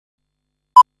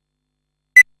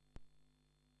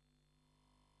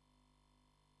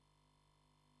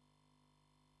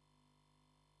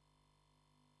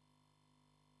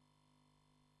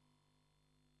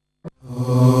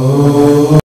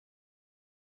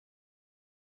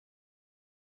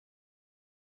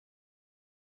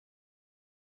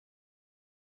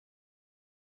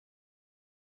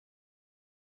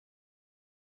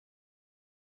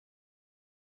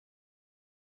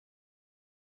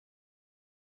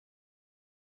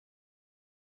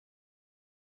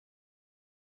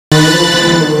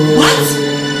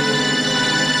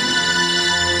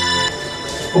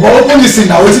But open this thing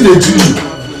now, what did they do you?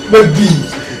 Maybe,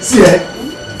 see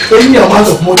any amount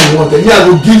of money you want, then I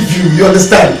will give you, you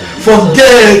understand?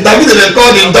 Forget, that means they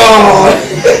call the door.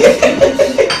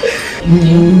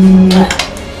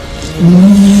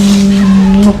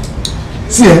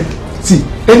 See,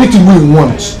 anything we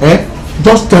want,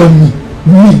 just tell me,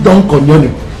 don't condone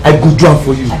it. I go do it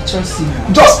for you. I trust you.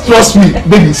 Just trust me,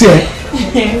 baby. See,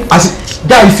 as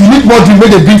guy, if you need more drink, make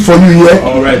they drink for you, yeah?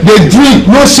 All right. They drink,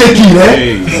 no shaking,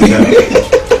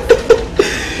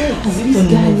 This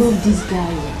guy, I love this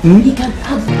guy. He can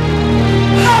have.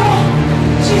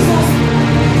 Jesus.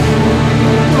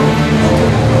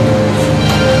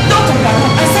 Doctor,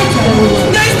 I said to him,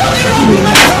 there is nothing wrong with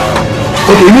my son.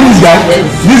 Okay, you mean this guy?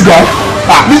 This guy?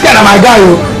 This guy is my guy,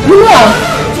 oh. You know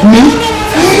me?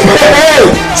 Hey,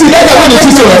 see that guy when they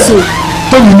teach you,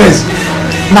 tell me next.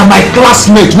 Now my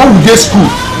classmate, when we get school,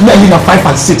 me and him are 5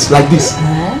 and 6 like this.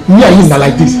 Me and him are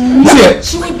like this.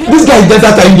 See, this guy is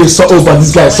that time they suffer, but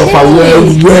this guy suffer well.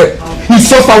 He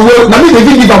suffer well. Now me they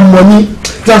even give him money,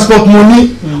 transport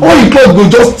money. All he clothes go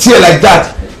just tear like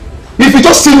that. If you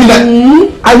just see me like,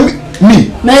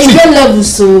 me. Man, you get level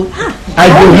so. I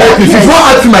go help you. If you don't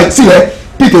ask my see,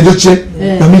 Peter just check.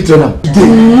 Na me train am.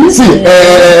 See,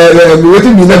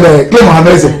 wetin be name Clay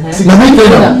Mohammed say. Na me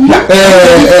train am.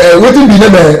 Wetin be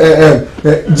name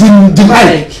Jim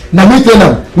Ike. Na me train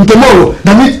am. Tomorrow,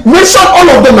 na me mention all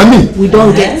of them na me. We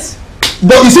don't get.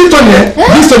 But you see Tony,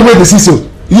 this Tony wey dey see so,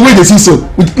 you wey dey see so,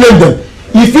 we claim them.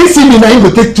 If he see me na him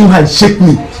go take 2 hands shake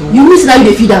me. You miss that you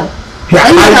dey feed am.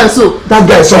 That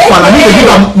guy so far. I need to give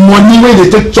him money when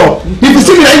they take chop. If you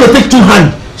see me na him go take 2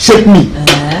 hands shake me.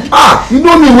 You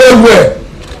know me well.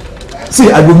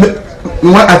 See, I will make.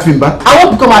 You want act film back? I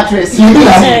won't become actress. You do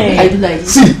that? I do like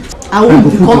this. See, I won't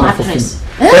become actress.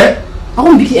 I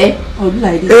won't be I will do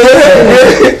like this.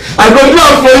 I go do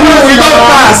it for you. We don't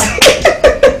pass.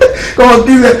 Come on,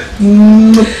 give it.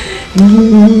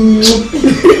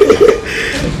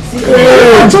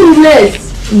 I'm too late.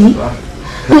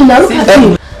 Now look at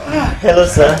him. Hello,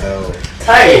 sir.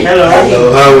 Hi. Hello.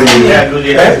 Hello. How are you? Yeah, good.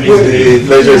 Good.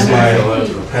 Pleasure is mine.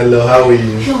 Hello. How are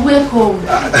you? You're welcome.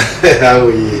 How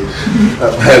are you?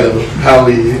 Hello. How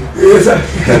are you? Yes, sir.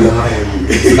 Hello. How are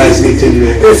you? Nice meeting you.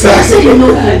 Yes, sir. I say you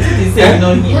know that.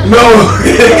 No.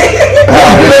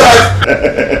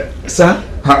 Sir,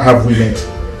 have we met?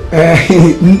 He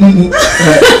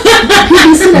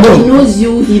didn't say that he knows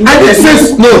you. He I didn't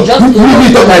say no.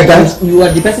 We talk like that. You are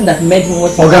the person that made him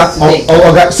what he was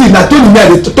today. See, now Tony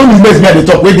makes me at the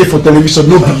top. Wait there for television.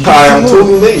 No, I am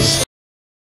Tony Mays.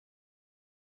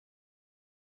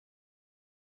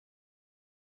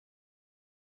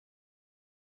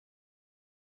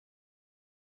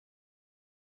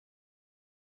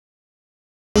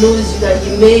 Knows you that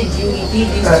he made you. He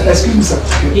did this to you. Excuse me, sir.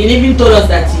 He even told us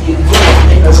that he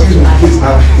excuse me, please.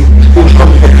 I'm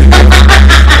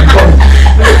coming.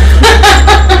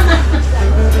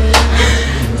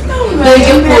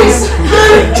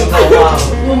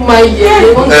 Oh my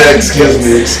God. Excuse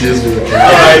me.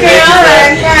 Alright,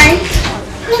 fine.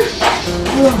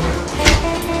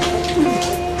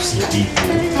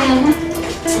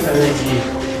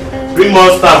 Bring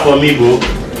more stuff for me, bro.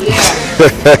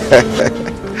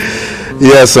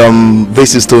 Yes,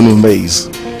 this is Tony Mays.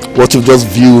 What you've just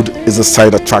viewed is a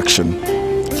side attraction.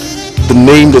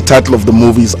 The title of the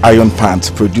movie is Iron Pants,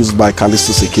 produced by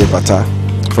Kalisto Sekebata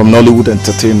from Nollywood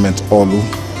Entertainment, Olu.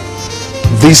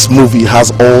 This movie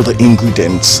has all the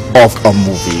ingredients of a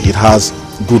movie. It has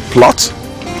good plot,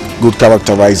 good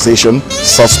characterization,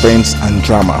 suspense and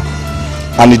drama.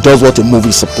 And it does what a movie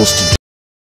is supposed to do.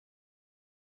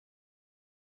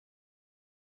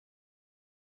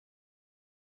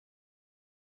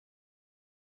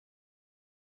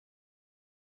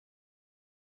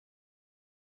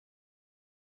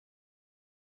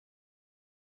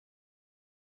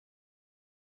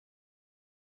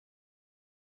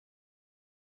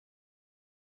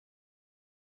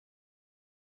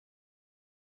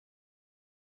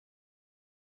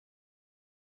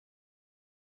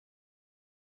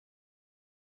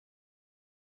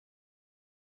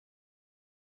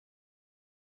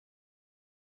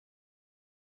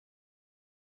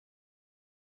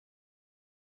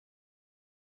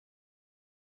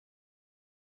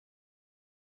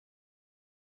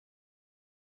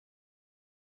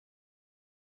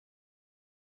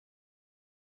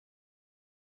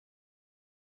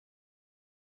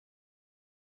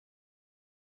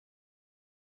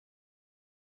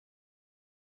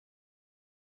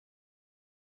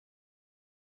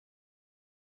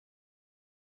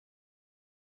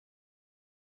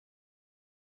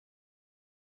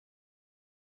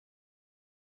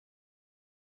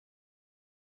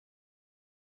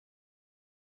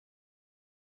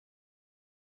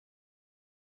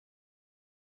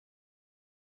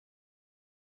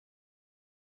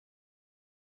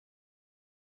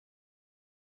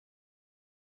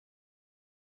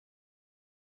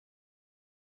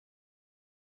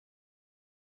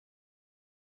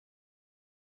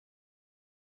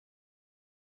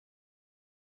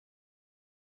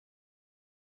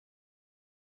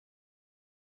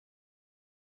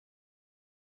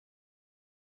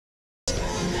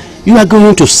 you are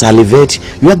going to salivate,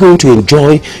 you are going to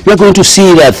enjoy, you are going to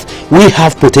see that we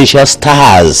have potential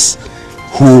stars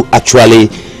who actually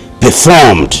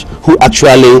performed, who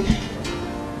actually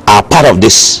are part of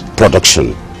this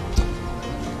production.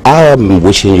 I am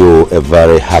wishing you a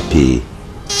very happy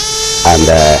and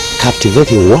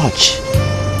captivating watch,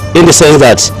 in the sense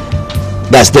that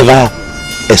there's never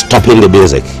a stopping the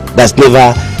music, there's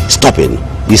never stopping.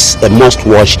 It's a must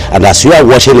watch, and as you are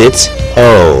watching it,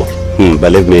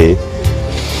 believe me,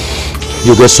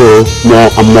 you get so more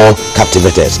and more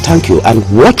captivated. Thank you, and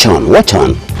watch on. Well,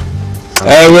 I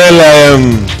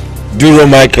am Duro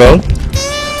Michael,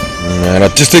 an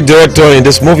artistic director in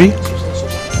this movie.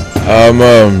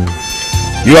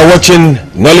 You are watching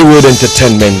Nollywood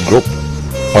Entertainment Group,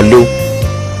 Olu.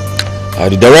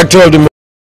 The director of the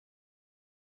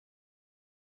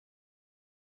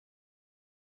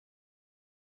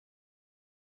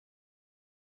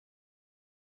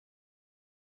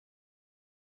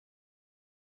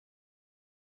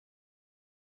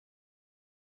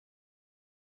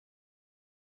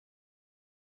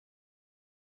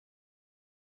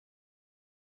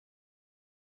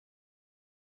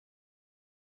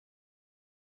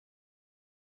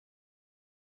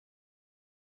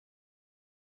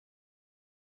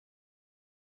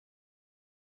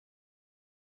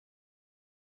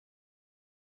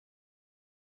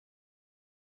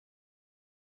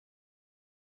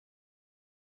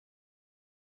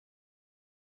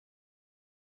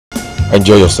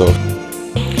enjoy yourself.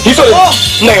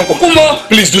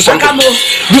 Please do something.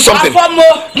 Do something.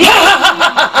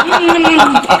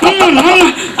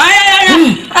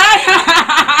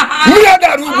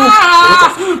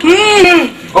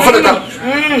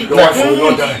 Your wife will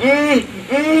not die.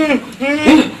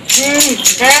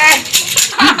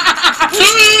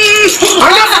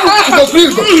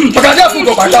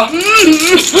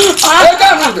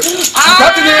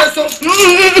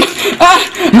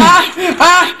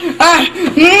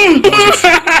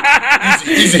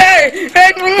 Easy.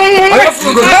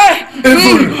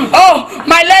 Oh,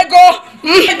 my Lego.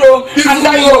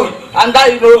 And that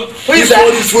you know. Who is that?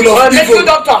 This full of medical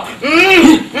doctor.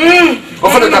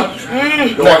 Open it up.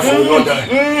 Your wife will not die.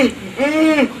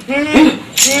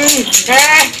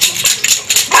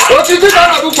 What you think I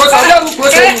do?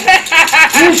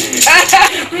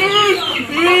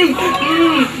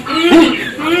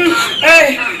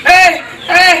 Hey,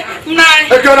 nine.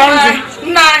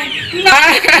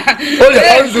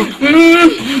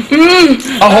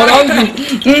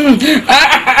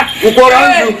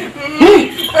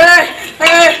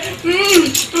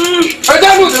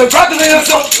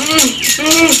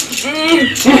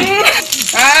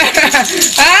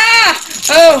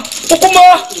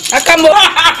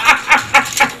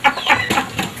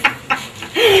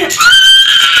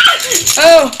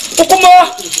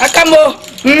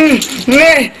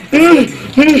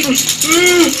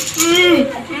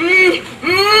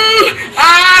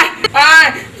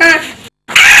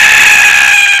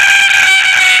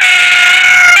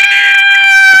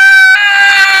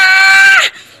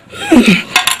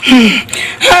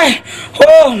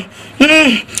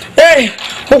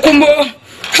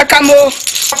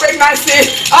 Pregnancy.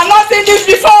 I've not seen this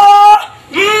before.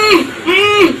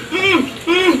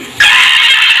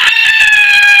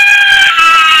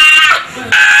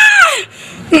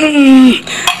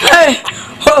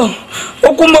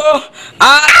 Okumbo.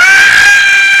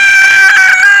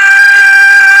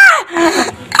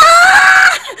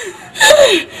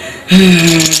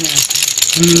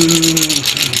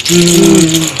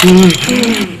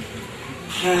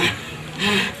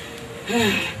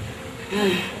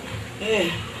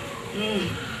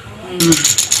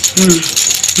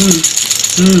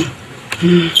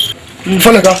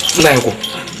 Falaga,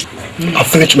 I've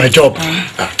finished my job.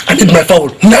 I need my fowl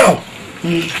now.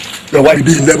 Your wife will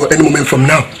be in labor any moment from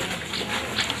now.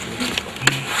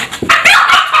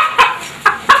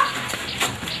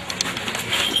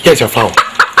 Here's your fowl.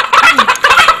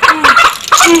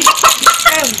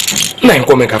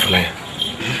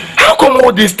 How come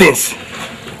all these things?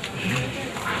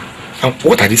 And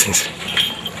what are these things?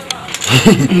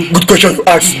 Good question you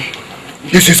ask.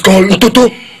 This is called Utoto,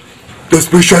 the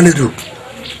spiritual needle.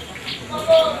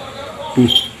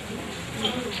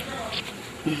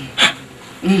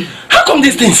 How come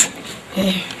these things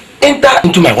enter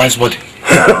into my wife's body?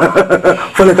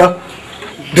 Faleka,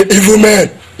 the evil man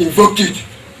invoked it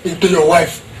into your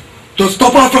wife to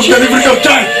stop her from delivering your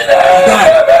child.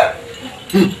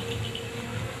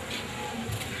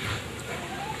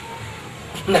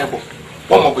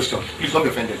 One more question. Please don't be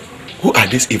offended. Who are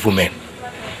these evil men?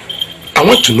 I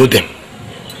want to know them.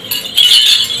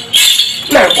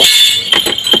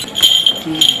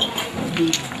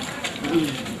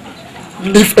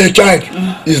 If a child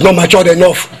is not matured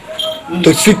enough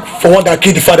to seek for what that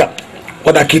killed the father,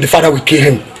 what that killed the father will kill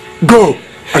him. Go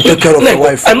and take care of your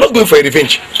wife. I'm not going for a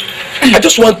revenge. I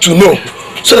just want to know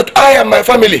so that I and my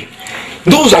family,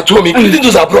 those at home, including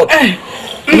those abroad,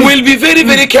 will be very,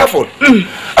 very careful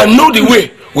and know the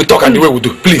way we talk and the way we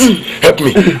do. Please, help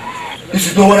me. This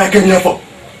is not what I came here for.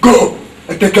 Go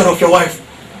and take care of your wife,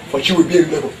 for she will be in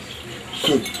labor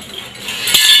soon.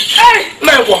 Hey!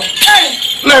 Naiwo! Hey!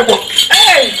 Naiwo!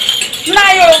 Hey!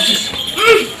 Nayo!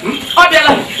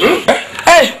 Obiala!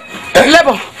 Hey!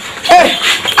 Labor! Hey!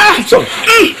 Sorry.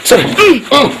 Sorry.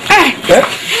 Hey!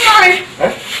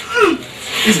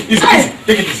 Easy, easy, easy.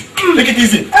 Take it easy. Take it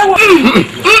easy.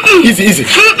 Easy, easy.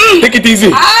 Take it easy.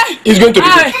 It's going to be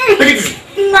good. Take it easy.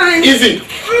 Easy.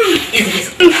 Easy,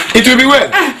 easy. It will be well.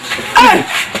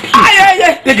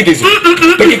 Take it easy.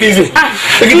 Take it easy.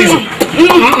 Take it easy.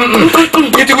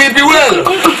 It will be well.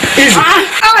 Easy.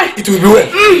 It will be well.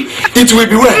 It will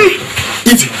be well.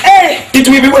 Easy. It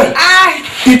will be well.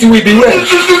 It will be well.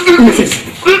 Easy.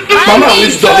 Mama,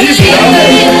 let's do easy.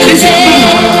 Easy.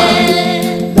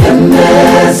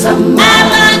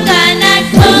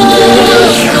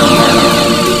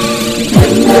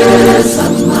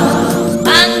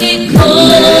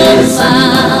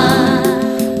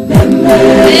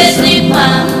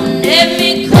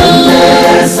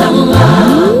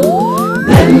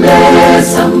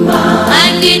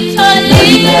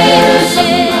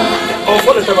 Oh,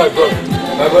 what is my brother?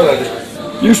 My brother.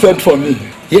 You sent for me.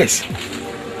 Yes.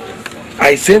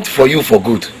 I sent for you for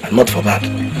good and not for bad.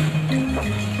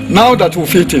 Now that we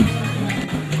fit in,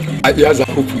 my ears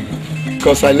are open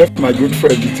because I left my good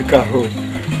friend Itika home.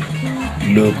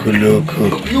 Look.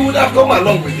 You would have come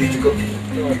along with Itika.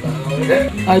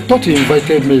 I thought he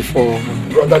invited me for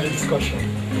brotherly discussion.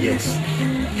 Yes,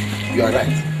 you are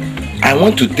right. I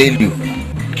want to tell you,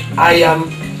 I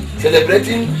am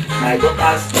celebrating my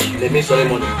daughter's naming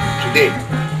ceremony today.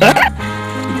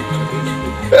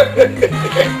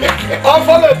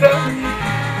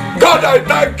 God, I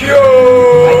thank you.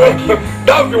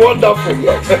 That would be wonderful.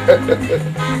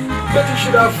 But you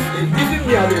should have given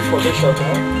me an information,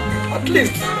 huh? At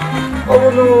least. Oh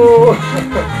no.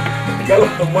 Yes.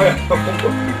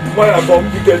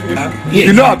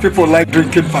 You know how people like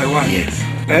drinking by wine. Yes.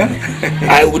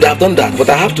 I would have done that, but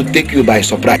I have to take you by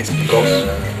surprise because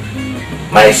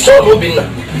my son Obina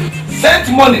sent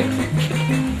money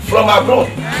from abroad.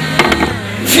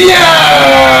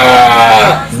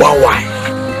 Why?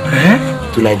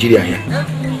 To Nigeria here.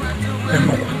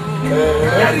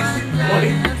 That is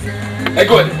money. Hey,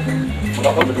 go ahead.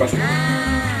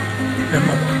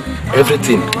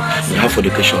 Everything we have for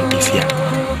education is here.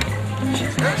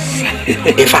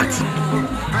 In fact,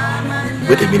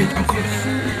 wait a minute, I'm coming.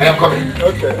 I am coming.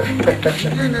 Okay.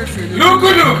 Look.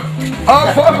 I'm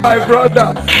for my brother.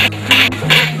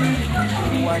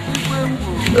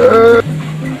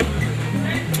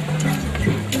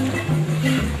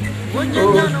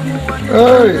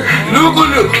 Hey. Look.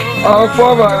 I'm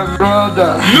for my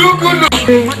brother. Look.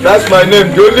 That's my name,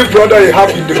 the only brother you have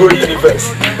in the whole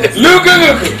universe. Look.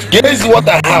 Guess what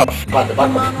I have.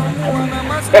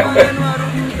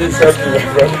 Please help me, my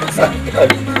brother.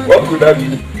 What could that be?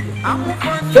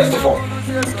 First of all,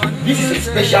 this is a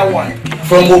special one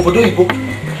from Obodo Igbo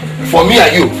for me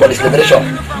and you for the celebration.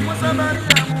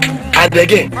 And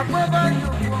again,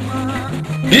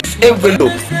 this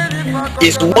envelope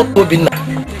is what Obina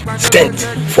sent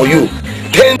for you.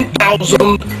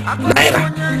 10,000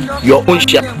 naira, your own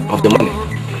share of the money.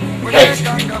 Right.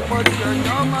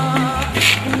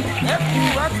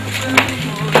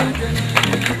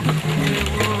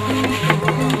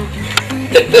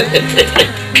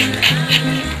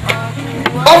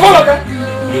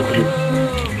 Look.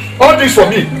 All this for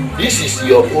me. This is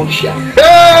your own share.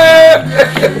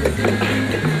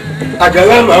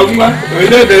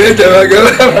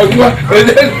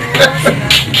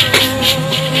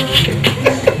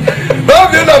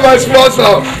 Love you, my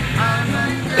sponsor.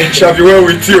 It shall be well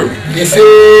with you. You see,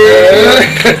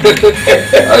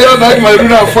 I don't like my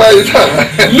Luna fight.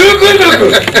 Look.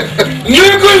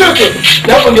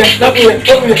 Come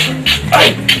here.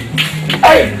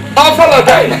 Hey. I'll follow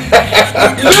that.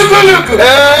 Look.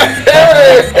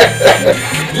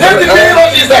 Let the day on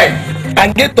this side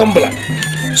and get tumbler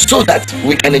so that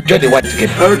we can enjoy the wine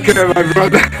together. Okay, my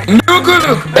brother. Look.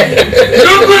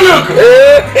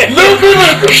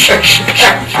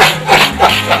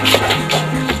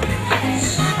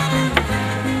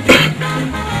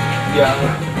 Yeah.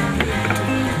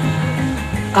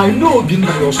 I know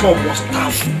Obina, your son must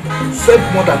have sent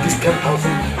more than this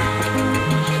 10,000.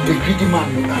 The greedy man,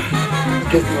 you are. He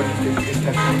gets more than this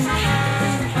 10,000.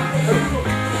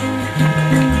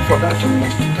 For that you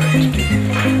must die today.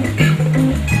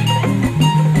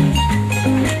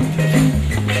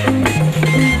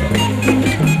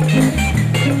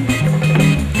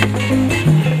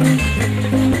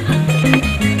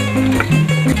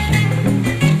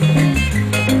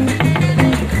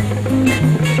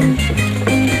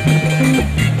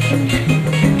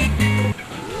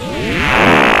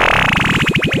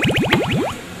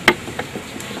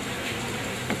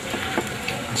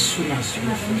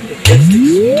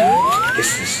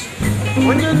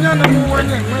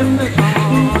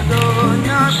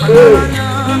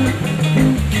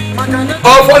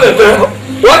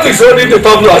 What is holding the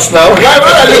tumblers now?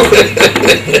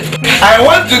 I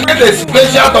want to get a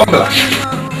special tumbler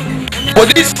for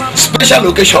this special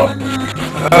occasion.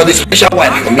 For the special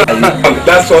one for me.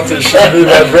 That's what it should be,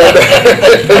 my brother.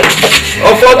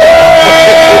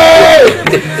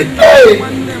 Hey,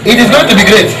 it is going to be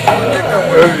great.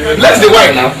 Let's the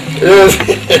wine now. Yes.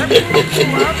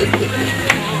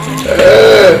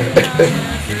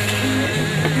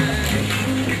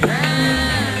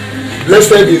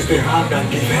 Blessed is the hand that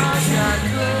giveth.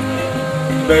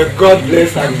 May God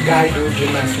bless and guide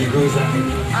him as he goes on. In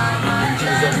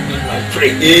Jesus' name I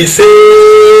pray. He say,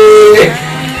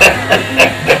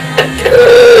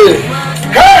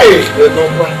 hey,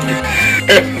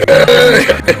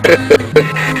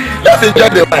 let's enjoy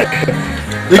the wine.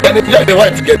 We can enjoy the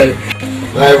wine together.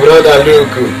 My brother,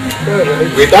 look.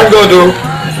 We thank God, though.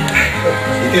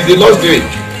 It is the Lord's doing.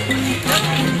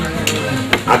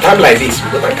 At a time like this,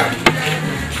 we don't come.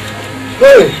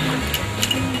 Hey.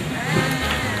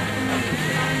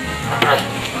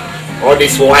 All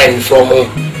this wine from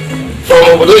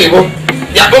Nollywood,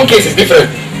 their own case is different.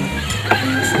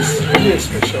 This is really a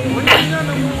special one.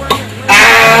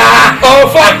 Oh,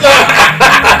 fuck no!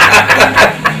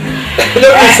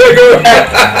 Let me say go.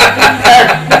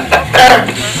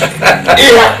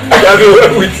 Yeah, I'll be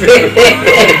well with you.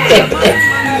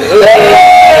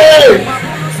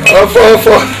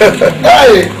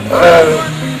 Hey!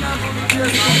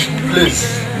 Please,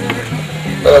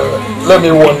 let me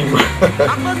warn you.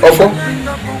 Ofo,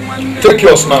 take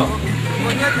yours now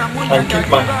and keep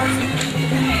mine.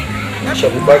 I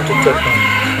shall be back to take mine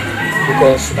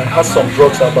because I had some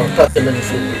drugs about 30 minutes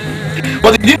ago.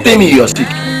 But you didn't tell me you're sick.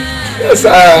 Yes,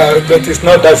 but it's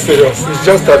not that serious. It's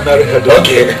just ordinary headache.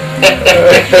 Okay.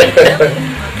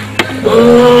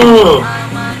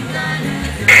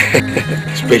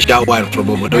 Special wine from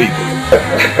Obodoyibo.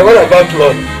 What about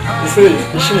Lord? Is she?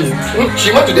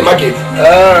 She went to the market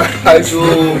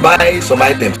to buy some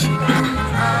items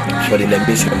for the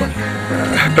naming ceremony.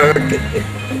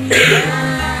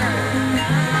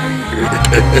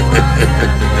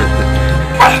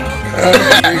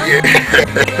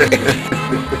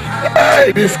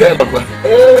 This guy, Papa.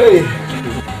 Hey.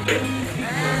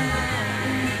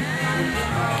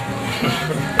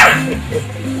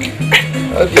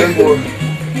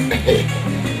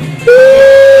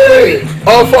 Hey,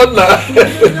 all fun now.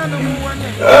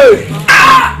 Hey.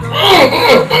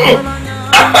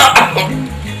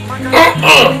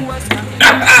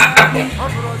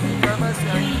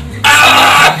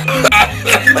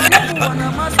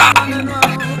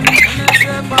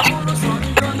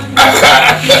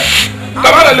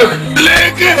 Come on, look.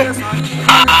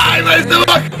 My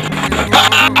stomach.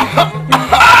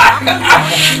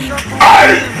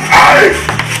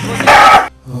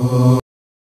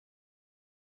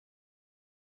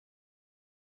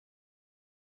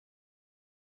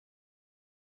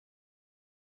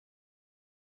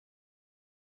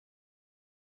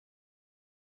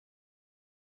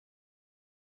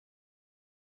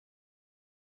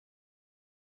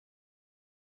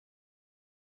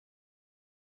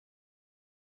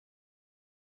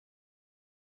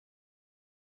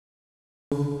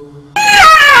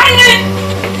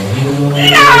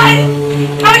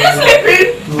 Are you sleeping?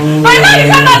 I know you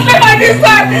cannot sleep at this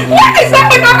time. What is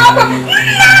happening?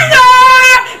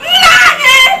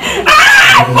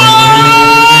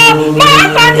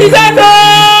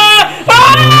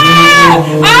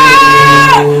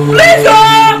 Please,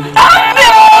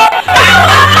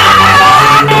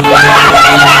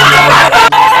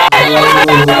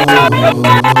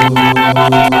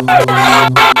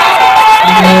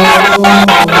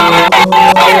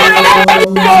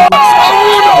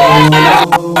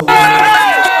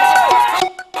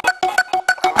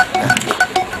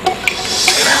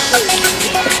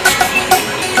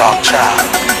 Dog child.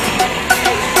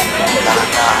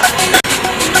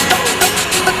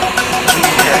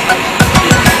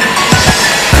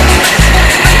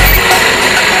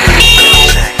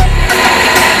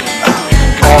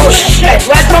 oh shit,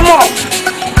 where's my mom?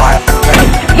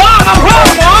 Mom, I'm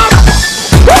home, Mom!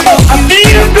 I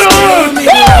need him,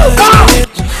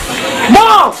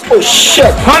 Oh shit,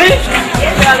 honey?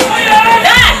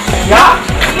 Yeah?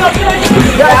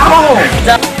 Yeah, come on.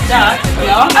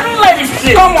 I don't like this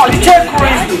place. Come on, take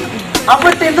crazy.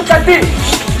 Everything, look at this.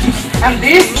 And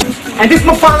this. And this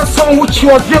my father's son which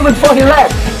you are building for the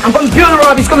left. I'm gonna build her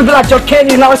up. He's gonna be like your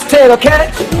Kenny in our state,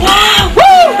 okay? Wow. Woo!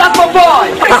 That's my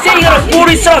boy. I say you're a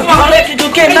booty son. You want to do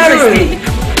Ken Harris?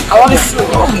 I want to see.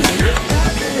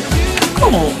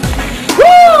 Come on.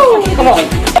 Woo! Come on.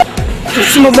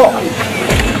 See my boy. Woo!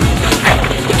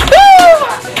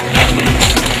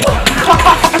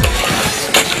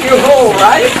 You're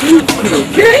alright?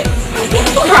 Okay?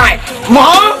 Alright.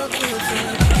 Mom?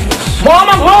 Mom,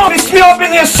 I'm home. It's me up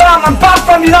in your son. I'm back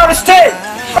from the United States.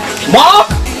 Mom?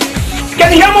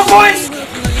 Can you hear my voice?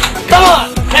 Come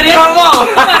on. Can you hear my mom?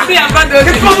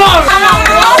 It's my mom.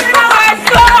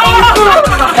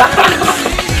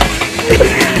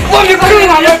 Mom, you're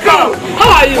cool. You're cool.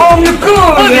 How are you? Mom, you're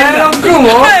cool, man. I'm cool,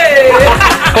 Mom. Hey.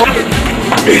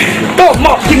 Oh,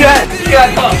 Mom, give your hand. Give your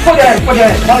hand. Put your hand. Put your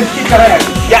hand. Mom, keep your hand.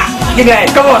 Yeah, give your hand.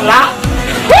 Come on, laugh.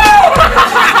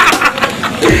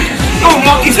 Oh,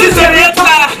 Mom, is this a real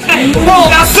time? Mom,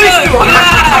 that's it.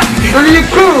 You're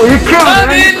cool. You're cool, man.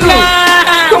 You're cool.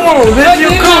 Come on, man.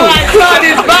 You're cool. God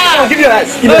is bad. Give your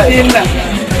hands. Give your hands.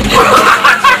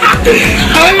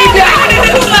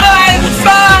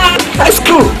 That's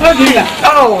cool.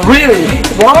 Oh, really?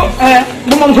 Mom?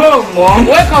 Mom, I'm home, Mom.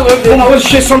 Welcome, Mom, I want to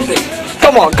show you something.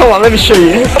 Come on, let me show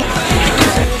you.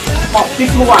 Oh, this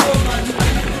is my wife.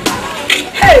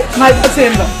 Hey, my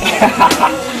cousin.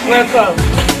 Welcome.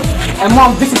 And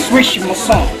Mom, this is Rich, my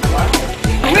son.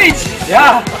 Rich?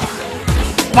 Yeah.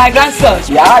 My grandson?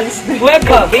 Yeah, you see.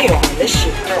 Welcome. Yeah.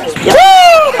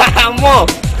 Woo! Mom.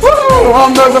 Woo!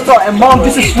 Mom knows what's up. And Mom,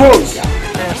 this is Rose.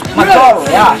 My daughter,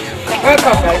 yeah.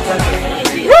 Welcome, my grandson.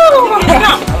 Woo!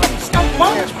 Stop,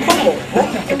 Mom. Come on.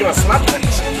 You're gonna slap me.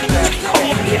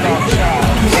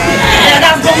 Yeah,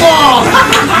 that's the Mom.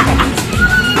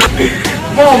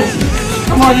 Mom,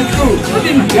 come on, you're cool.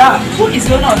 Yeah. Who is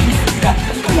going on this guy?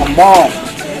 Come on, Mom.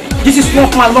 This is one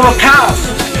of my little cars.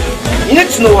 You need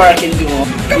to know what I can do.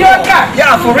 You're a car.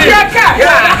 Yeah, for real. You're a car.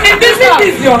 Yeah. And this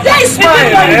is your. That is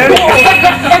mine, man.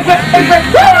 That's the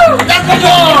door. That's the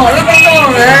door,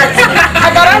 man.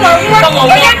 I got it. Come on,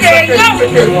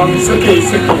 Mom. It's okay.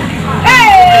 It's okay.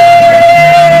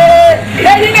 Hey!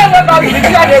 Hey, you know what about me?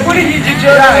 Yeah.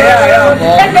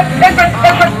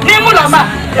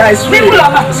 Yeah, it's real.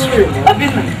 It's real.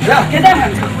 Yeah.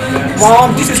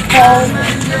 Mom, this is called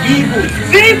Evil.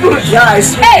 Yeah,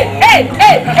 it's real. Hey!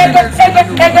 Hey,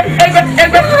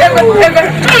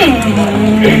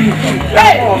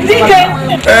 DK!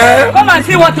 Come and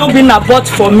see what Obinna bought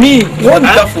for me.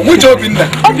 Wonderful. Which Obinna?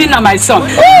 Obinna, my son.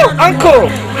 Oh, Uncle,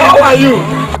 how are you?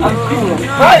 I'm cool.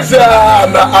 How is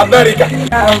America?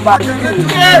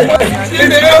 Hey,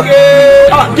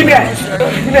 oh, give me a.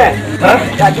 Huh?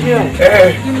 Yeah, give me a.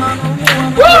 Hey.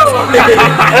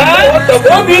 What the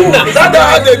Obinna? That's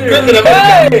how they build in America.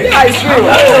 Hey, yeah, it's true.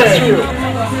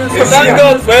 Thank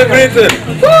God for everything.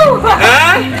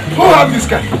 Who have this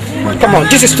guy? Come on,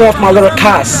 this is one of my little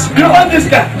cars. You own this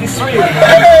guy? It's real.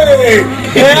 Hey!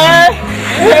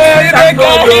 Hey, thank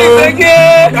God, thank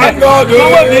God,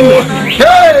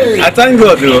 hey! I thank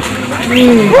God, though.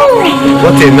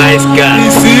 What a nice guy.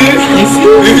 You see?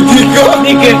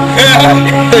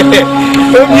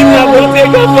 Obinna will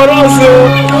take up for us.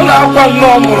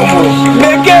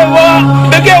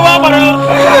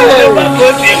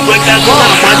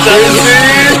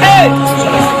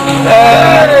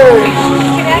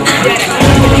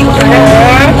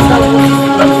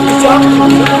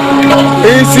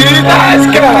 Is he nice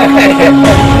guy? Hey,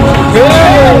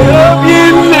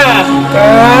 Obinna!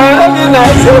 Obinna,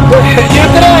 you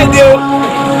tried, you.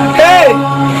 Hey!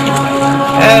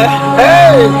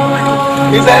 Hey!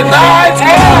 He's a nice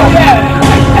guy!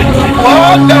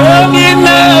 Oh, the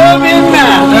Obinna!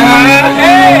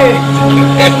 Hey!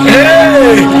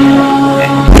 Hey!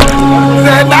 He's a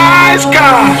nice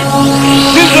guy!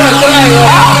 This is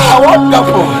like,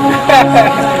 wonderful! Hey!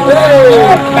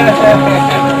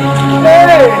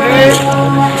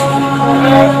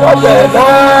 What a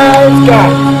nice guy!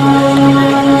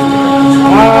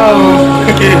 Wow!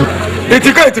 It's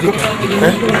go.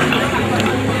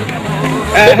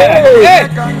 Hey!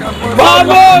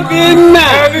 Mama Obinna!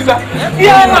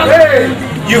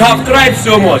 You have tried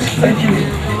so much. Thank you.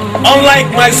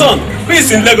 Unlike my son, who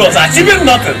is in Lagos, achieving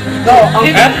nothing. No,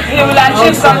 He will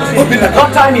achieve something.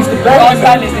 one time is the best. One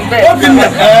time is the best.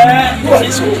 What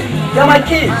is it? They're my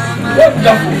kids.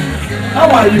 Wonderful. How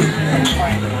are you?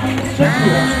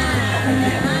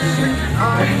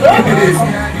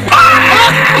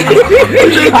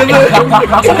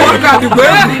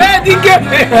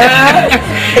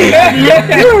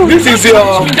 This is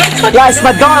your... Yeah, it's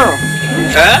my daughter.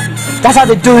 Huh? That's how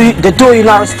they do in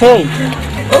our state.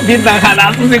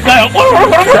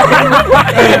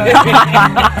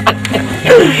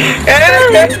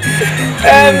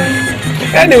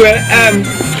 Anyway,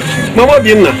 Mama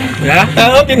Binna.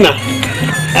 Yeah? Binna.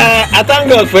 I thank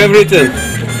God for everything.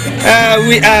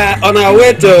 We are on our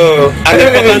way to an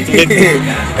important meeting.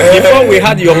 Before we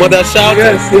had your mother shout.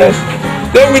 Yes.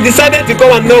 Then we decided to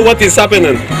come and know what is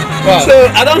happening. Wow. So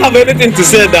I don't have anything to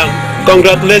say now.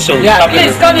 Congratulations. Yeah.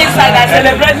 Please come inside and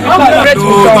celebrate.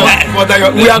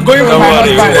 We are going to my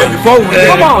husband before we...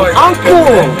 Come on,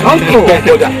 uncle.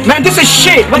 Man, this is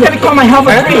shit. When can we come and have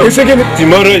a drink?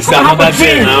 Tomorrow is another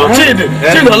day now.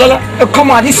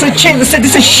 Come on, this is shit. This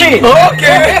is shit.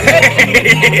 Okay.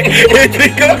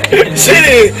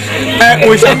 Shit.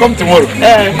 We shall come tomorrow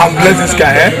and bless this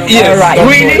guy. Yes. All right.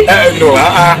 Really? No.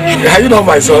 Are you not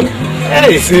my son?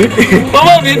 Hey, see?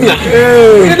 Mama Vidna.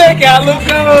 Hey.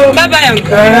 Bye-bye, uncle.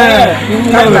 Bye-bye,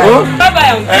 uncle.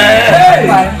 Bye-bye.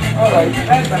 All right.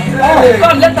 Bye-bye.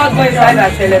 Come, let us go inside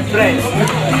and celebrate.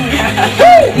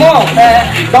 Mom,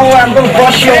 don't worry, I'm going to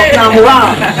brush you up now.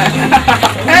 Wow.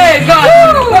 Hey,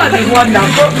 God is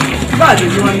wonderful. God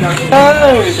is wonderful.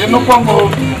 Hey, no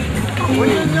problem.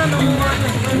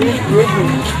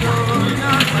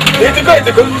 It's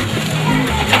good.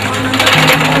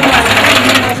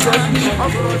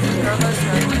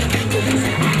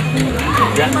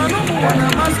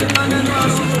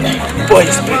 Boy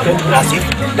is pretending as if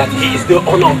that he is the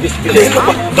owner of this place.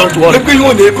 Don't worry.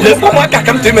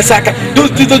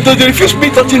 They refuse me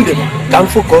touching them.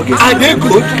 Are they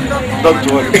good? Don't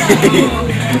worry.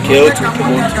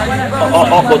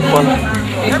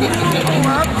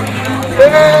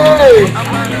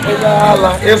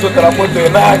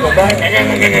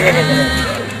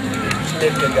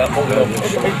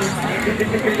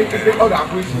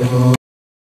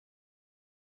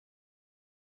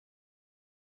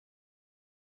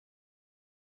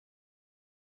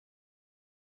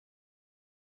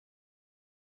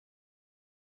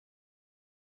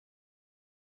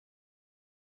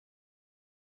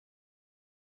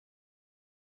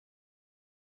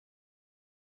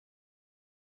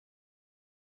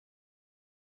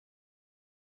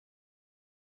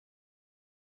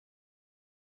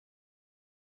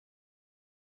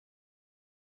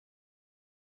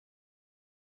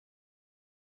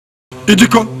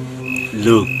 Idiko,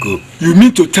 look, you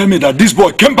mean to tell me that this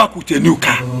boy came back with a new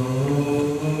car?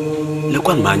 Look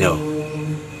on manual.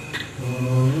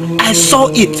 I saw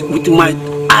it with my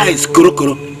eyes,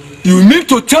 Kuro. You mean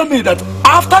to tell me that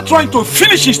after trying to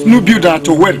finish his new build at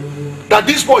a well, that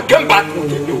this boy came back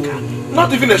with a new car?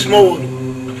 Not even a small one,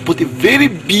 but a very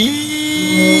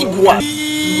big one.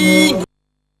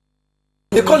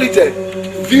 They call it a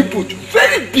V-put,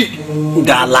 very big.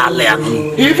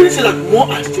 He even said that more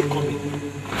are still coming.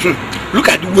 Look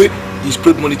at the way he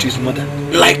sprayed money to his mother,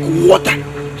 like water,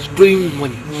 spraying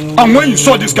money. And when you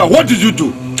saw this guy, what did you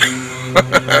do?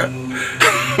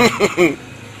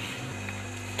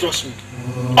 Trust me.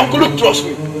 Uncle Luke, trust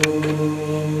me.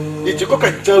 Ichiko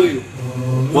can tell you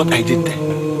what I did there.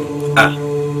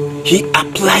 He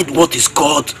applied what is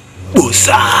called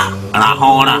Usa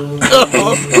Rahora.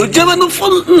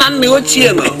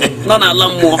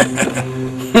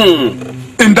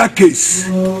 In that case,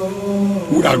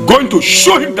 we are going to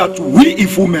show him that we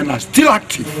evil men are still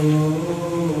active.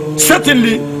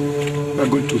 Certainly, we are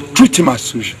going to treat him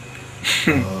as usual.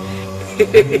 We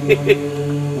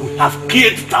have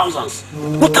killed thousands.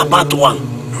 What about one?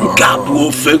 And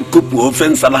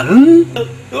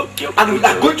we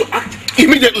are going to act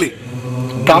immediately.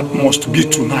 That must be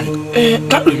tonight.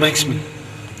 That reminds me.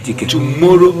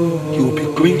 Tomorrow he will be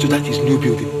going to that his new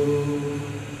building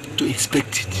to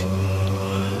inspect it.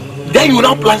 Then you will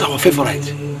now plant our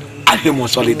favorite, and he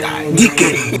must only die.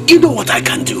 DK, you know what I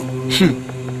can do?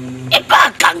 If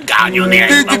I can go, you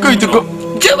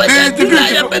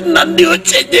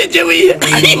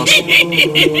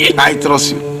I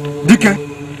trust you. DK,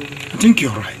 I think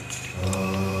you're right.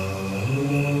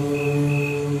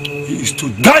 He is to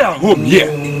die at home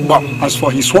here. But as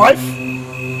for his wife,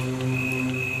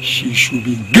 she should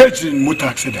be engaged in motor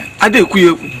accident.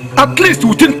 At least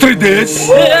within 3 days,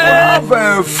 we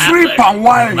have free palm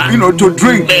wine, to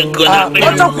drink.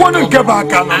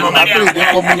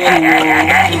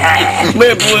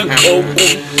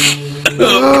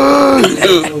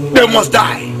 They must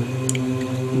die.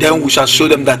 Then we shall show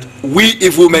them that we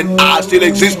evil men are still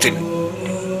existing.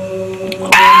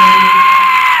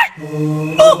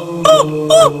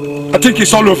 I think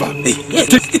it's all over.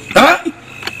 Huh?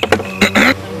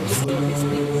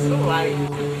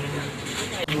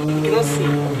 not see.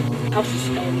 Have to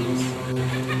see all this.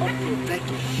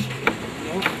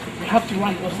 We have to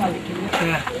run outside again.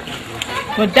 Yeah.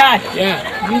 But Dad,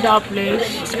 Yeah. Bring that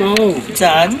place. let's go.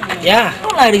 Dad? Yeah. I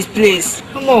don't like this place.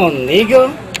 Come on,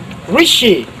 nigga.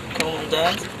 Rishi. Come on,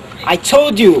 Dad. I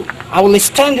told you, I will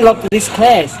stand it up to this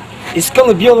class. It's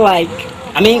gonna be like,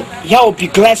 your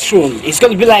big classroom. It's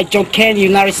gonna be like John Kennedy,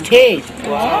 United States.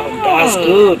 Wow, that's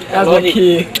good. That's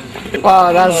okay.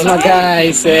 Wow, that's my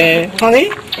guys, honey?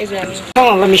 Come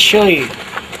on, let me show you. I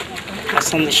have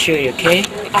something to show you, okay?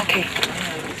 Okay.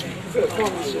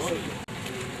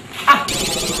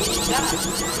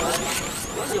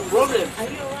 What's your problem? Are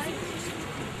you alright?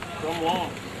 Come on.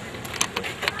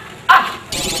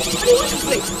 Honey, what's this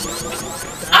place?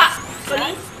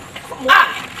 Honey?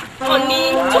 Honey,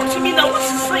 talk to me now.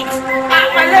 What's this place?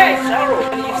 My leg.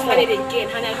 Honey, you started again,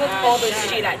 honey. I heard all this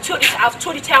shit. I've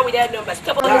told you town with that number.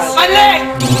 Stop all this. My leg.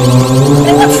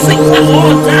 Hey, what's this place?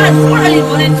 Oh, Dad, what are you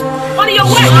doing? Honey, you're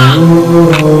wet.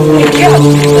 Hey, get up.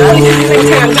 Honey, this is the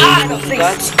time.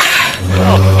 Please.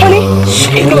 Honey,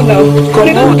 shit, no.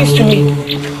 Honey, don't do this to me.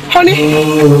 Honey,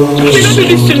 don't do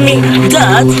this to me.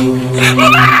 Dad.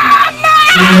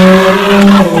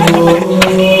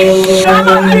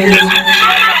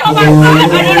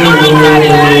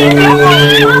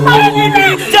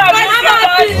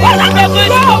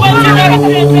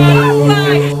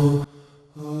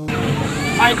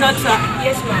 My daughter.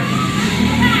 Yes, ma'am.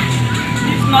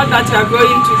 It's not that you are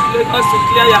going to Lagos to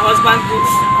clear your husband's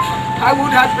goods. I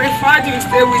would have preferred you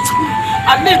stay with me.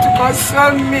 I need to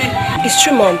console me. It's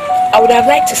true, Mom. I would have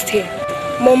liked to stay.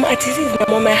 Mom, at this is my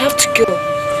mom. I have to go.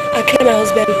 I clear my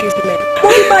husband's goods, man.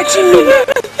 Mom, imagine me.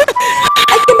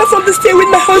 I came back from the stay with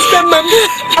my husband, Mom.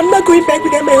 I'm not going back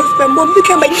without my husband, Mom.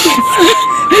 Look at my kids.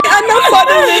 They are not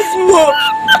fatherless, Mom.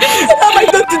 How am I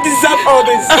going to deserve all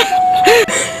this?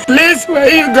 Please, when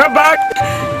you go back,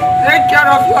 take care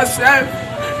of yourself.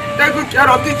 Take good care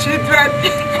of the children.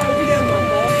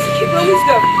 Keep on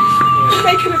wisdom. When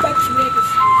are you coming back to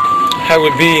Lagos? I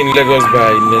will be in Lagos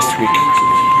by next week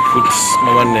with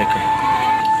Mama Neka.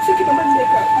 Take it, Mama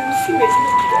Neka. You will see me.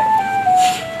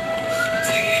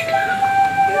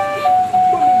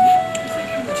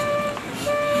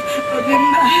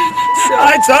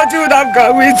 I thought you would have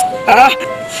gone with her.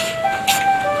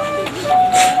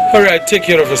 Alright, take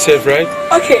care of yourself, right?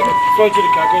 Okay. Go into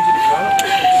the car, go into the car.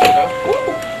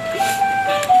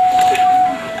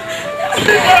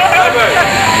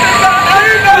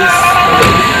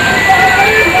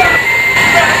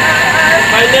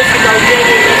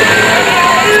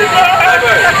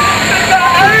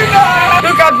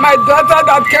 Look at my daughter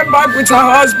that came back with her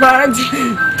husband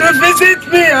to visit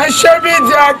me and show me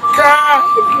their car.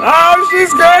 Now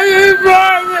she's going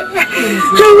back.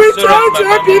 We try to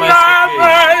be my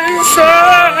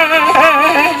son.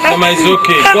 Mama, it's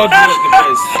okay. God knows the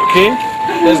best, okay?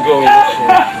 Let's go.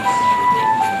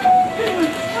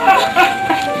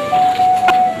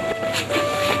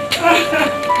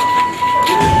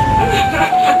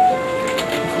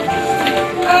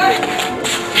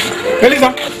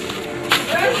 Eliza.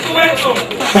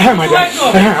 My dear.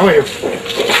 How are you?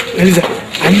 Eliza,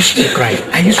 I used to cry.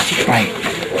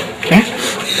 Eh?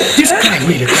 This cry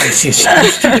really cries, yes. I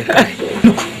used to cry.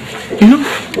 Look, you know,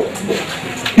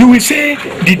 you will say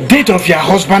the date of your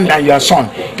husband and your son.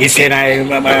 He said,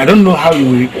 I don't know how you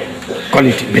will call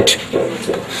it, but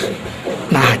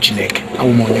nah, Chinek, I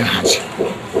will mourn your hands.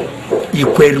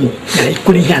 You couldn't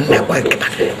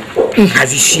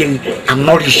Hazisian and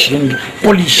nourishing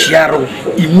polisharo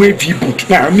in way people,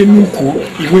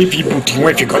 in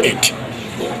way people it.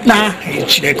 Nah,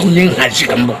 it's like Union has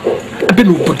come. A bit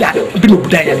of Buddha,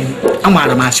 I'm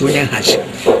a mass Union has.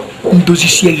 Does you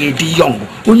see the young,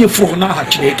 when you fall now,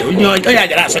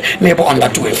 neighbor on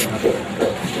that wave.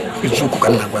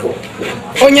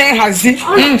 Onye Hazi.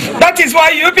 That is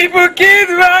why you people killed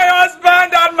my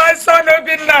husband and my son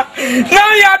Obinna.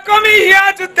 Now you are coming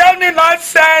here to tell me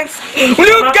nonsense. Will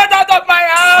you get out of my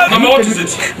house? Mama, what is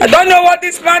it? I don't know what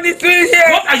this man is doing here.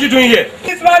 What are you doing here?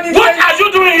 This man is What are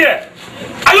you doing here?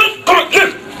 Are you... Come on,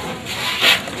 live!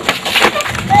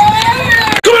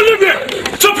 Come on, live here!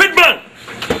 Stupid man!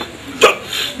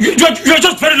 You're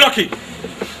just very lucky.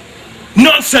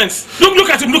 Nonsense! Look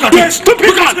at him, look at him! Stupid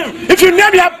Look at him! If you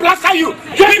name me, I'll plaster you.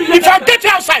 If I get you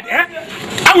outside,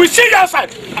 I will see you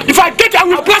outside. If I get you, I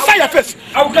will plaster your face.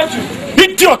 I will get you.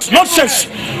 Idiot! Nonsense!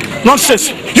 Nonsense!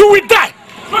 You will die!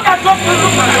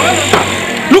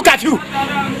 Look at you!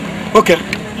 Okay.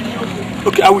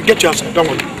 Okay, I will get you outside. Don't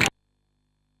worry.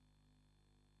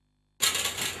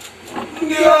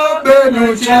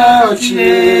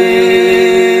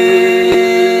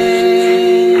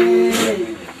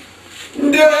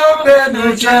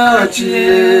 no church.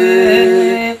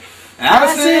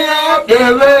 I say up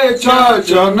the way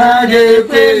church on a gay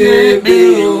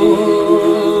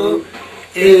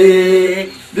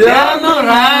the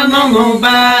no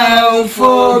mobile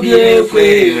for the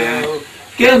quail.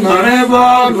 Can not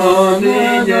ever know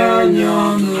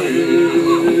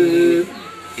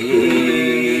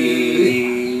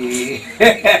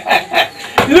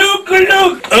Look,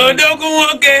 oh,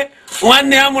 don't okay. One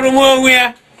day I'm going to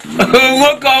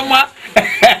walk on.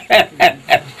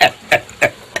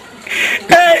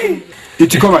 Hey,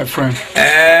 Itiko, my friend.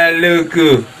 Look.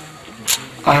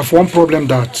 I have one problem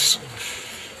that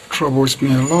troubles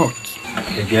me a lot.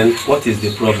 Again, what is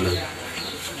the problem?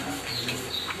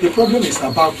 The problem is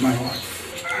about my wife.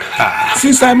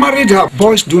 Since I married her,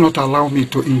 boys do not allow me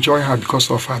to enjoy her because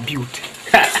of her beauty.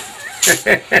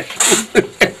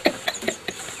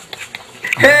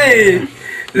 Hey,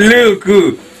 look,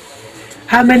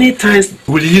 how many times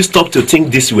will you stop to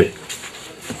think this way?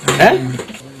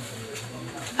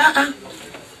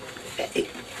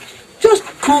 Just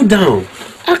cool down.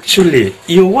 Actually,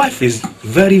 your wife is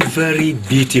very, very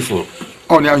beautiful.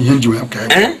 But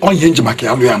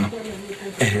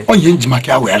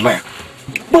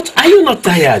are you not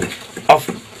tired of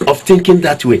thinking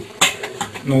that way?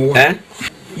 No.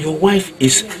 Your wife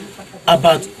is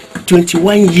about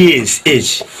 21 years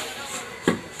age.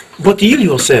 But you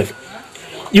yourself,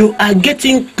 you are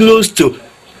getting close to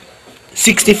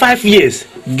 65 years.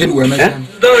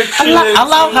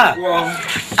 Allow her.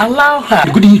 Allow her.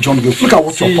 Look at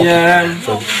what you're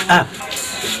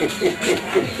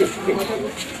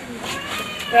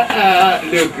Look,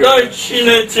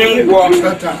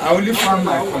 I only found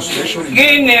my consolation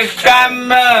in a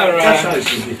camera.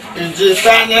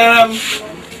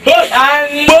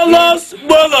 Bolos.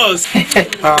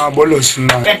 Bolos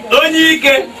now.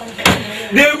 Onyike,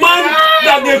 the man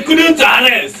that they couldn't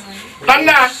arrest.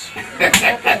 Anna,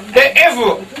 the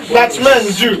evil that men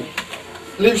do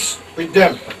lives with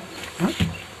them.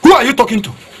 Who are you talking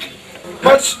to?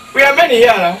 But we are many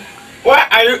here now. Why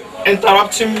are you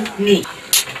interrupting me?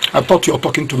 I thought you were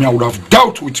talking to me. I would have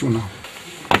dealt with you now.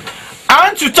 I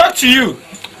want to talk to you,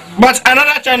 but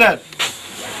another channel.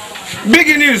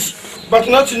 Big news, but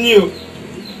not new.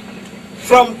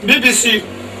 From BBC,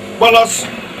 Bolos,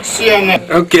 CNN.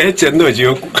 Okay, no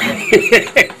joke.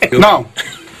 Now,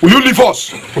 will you leave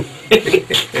us?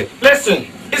 Listen,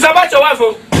 it's about your wife.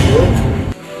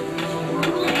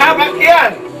 How about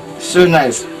Ian? So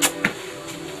nice.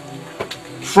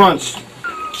 Front,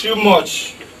 too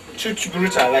much. Too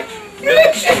brutal, like.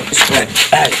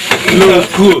 Look,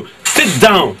 cool. Sit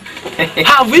down.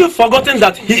 Have you forgotten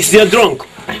that he's a drunk?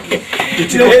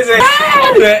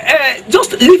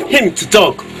 Just leave him to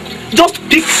talk. Just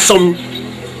pick some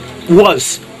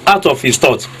words out of his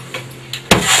thoughts.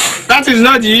 That is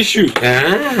not the issue.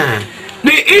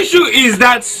 The issue is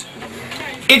that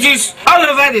it is all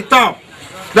over the town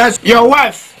that your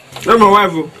wife, not my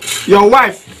wife, your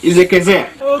wife is a kezer.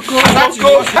 That is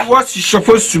what she's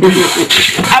supposed to be.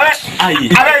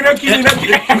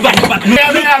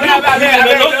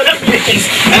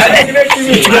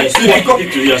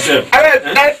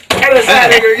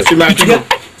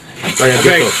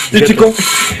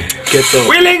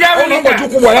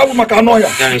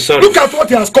 Look at what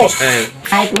he has cost.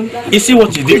 You see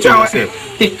what you did to yourself.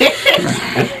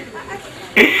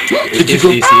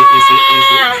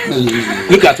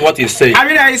 Look at what he's saying. I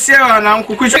mean, I say,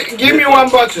 give me one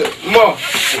bottle more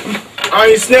on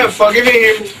his name for giving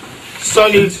him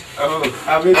solid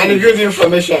and good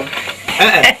information.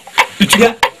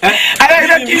 Don't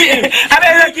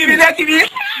give me.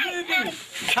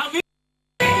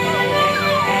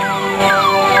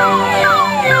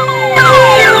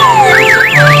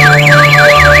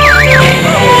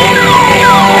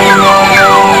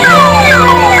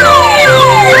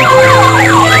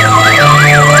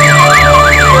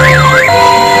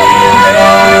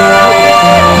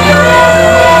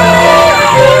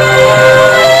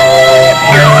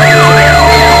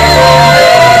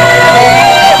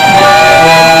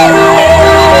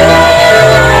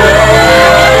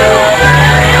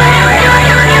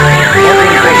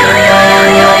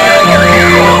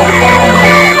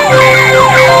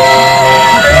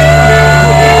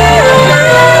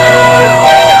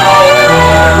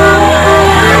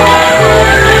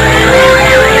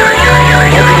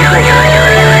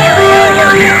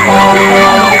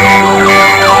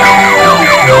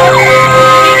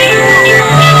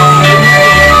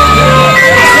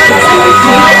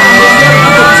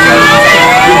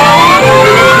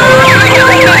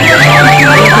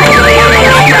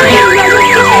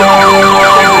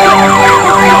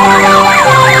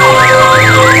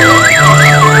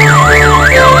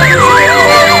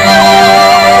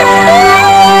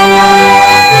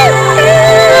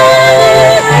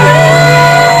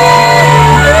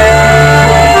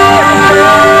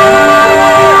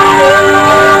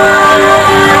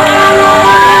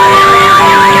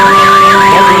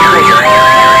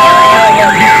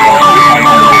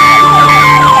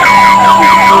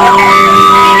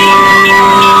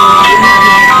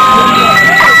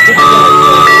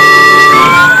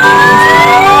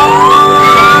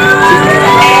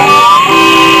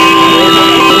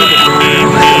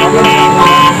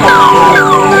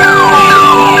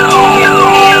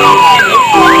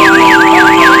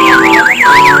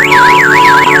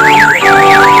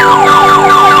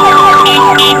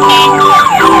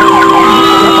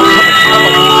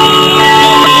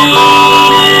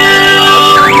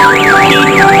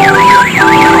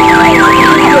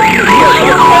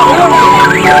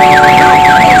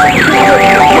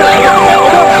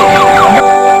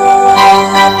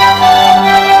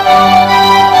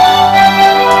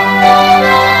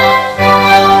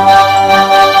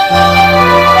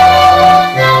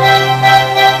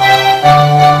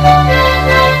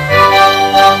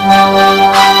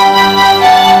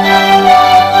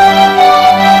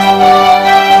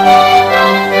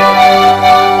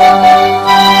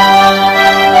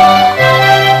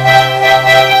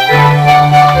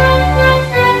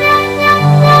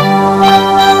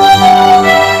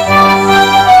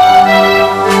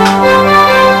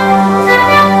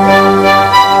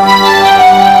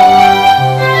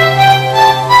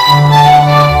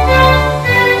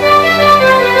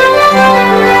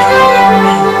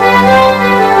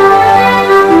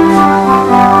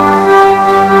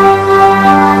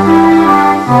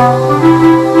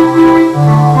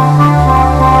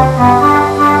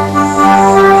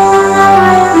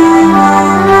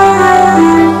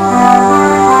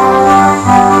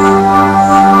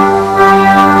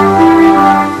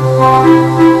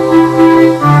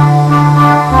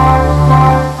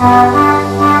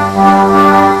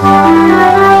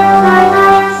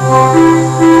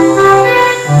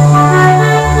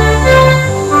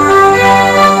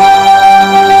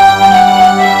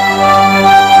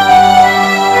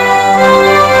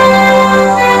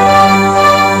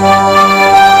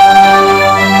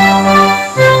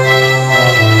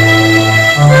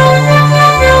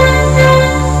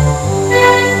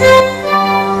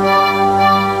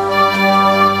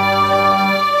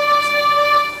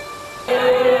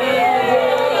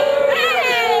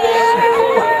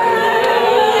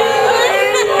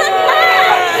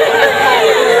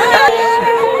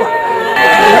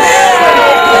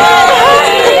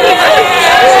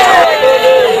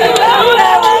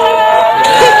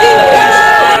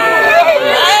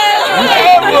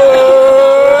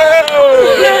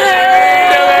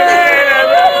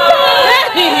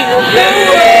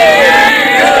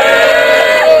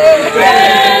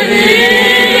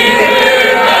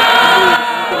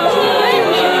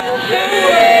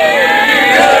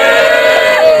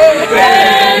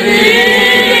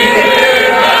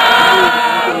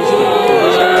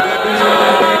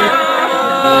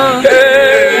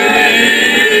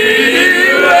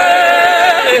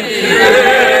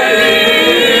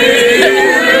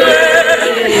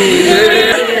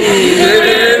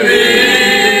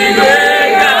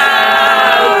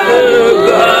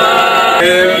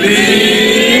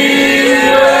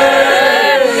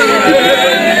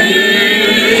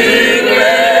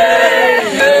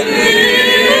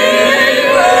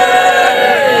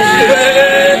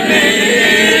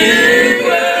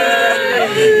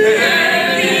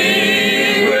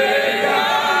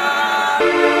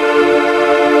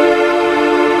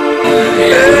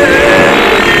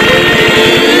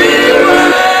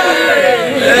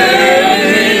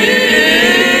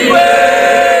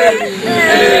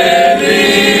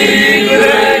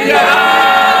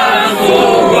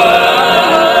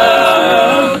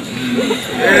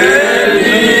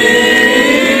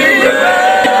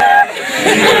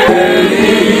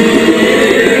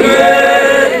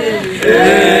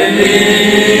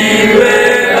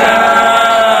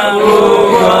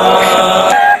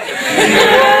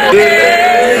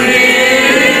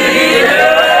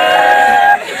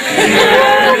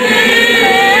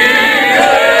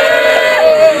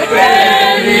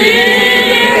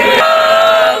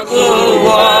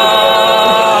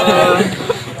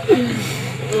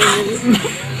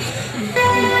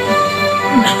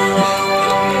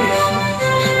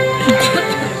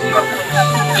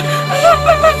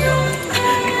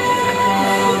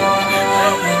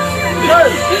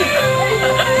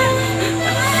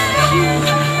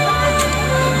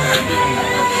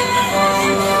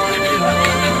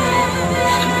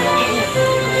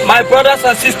 My brothers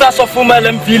and sisters of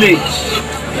Umelem village,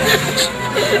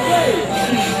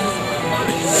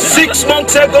 6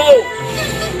 months ago,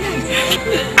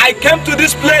 I came to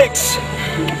this place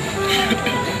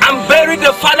and buried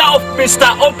the father of Mr.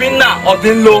 Obinna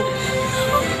Odinlo.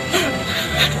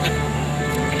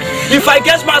 If I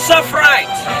guess myself right,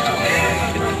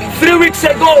 3 weeks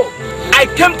ago, I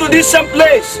came to this same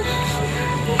place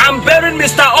and buried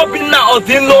Mr. Obinna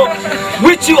Odinlo,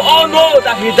 which you all know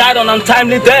that he died on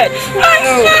untimely death.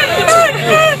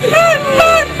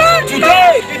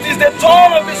 Today, it is the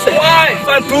turn of his wife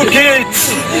and 2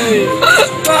 kids.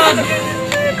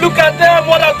 Look at them,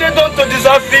 what have they done to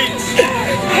deserve this?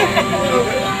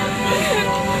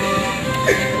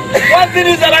 One thing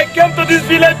is that I came to this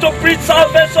village to preach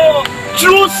salvation,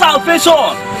 true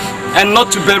salvation, and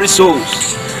not to bury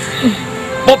souls.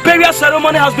 But burial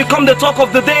ceremony has become the talk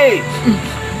of the day.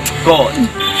 God,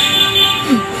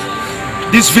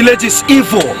 this village is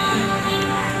evil,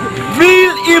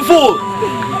 real evil.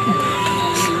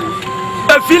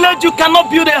 A village you cannot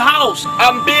build a house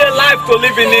and be alive to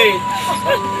live in it.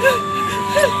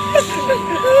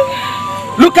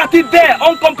 Look at it there,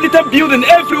 uncompleted building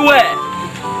everywhere.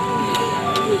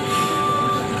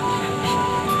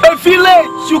 A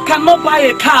village you cannot buy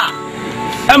a car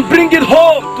and bring it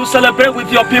home to celebrate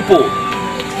with your people,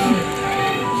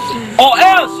 or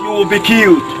else you will be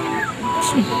killed.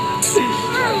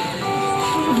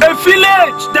 A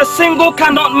village the single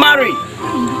cannot marry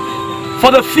for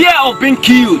the fear of being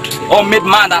killed or made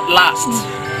mad at last.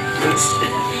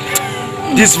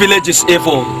 This village is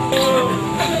evil,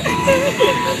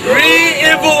 real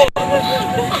evil.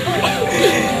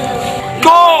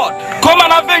 God, come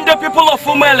and avenge the people of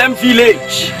Umelem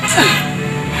village.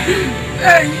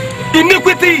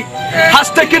 Iniquity has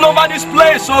taken over this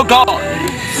place, oh God.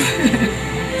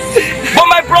 But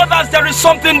my brothers, there is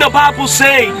something the Bible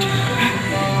said.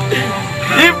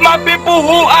 If my people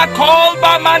who are called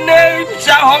by my name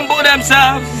shall humble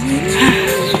themselves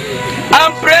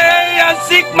and pray and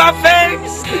seek my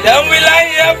face, then will I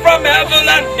hear from heaven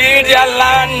and heal their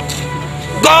land.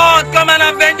 God, come and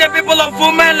avenge the people of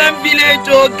Umelem village,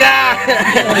 oh God.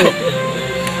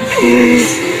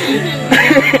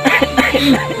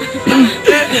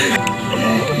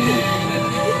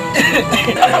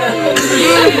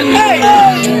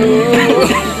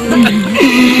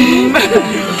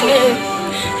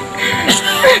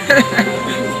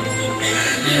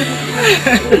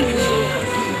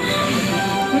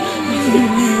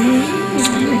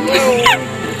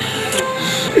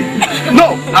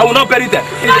 No, I will not bury them.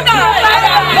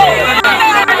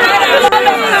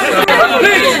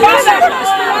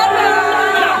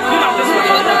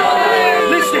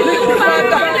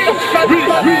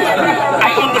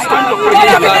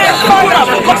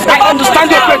 I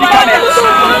understand your predicament.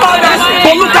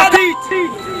 But look at it.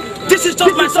 This is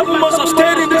just my 7 months of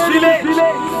staying in this village.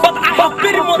 But I have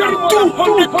buried more than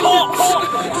 200 corpses.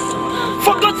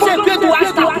 For God's sake, where do I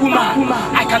start, woman?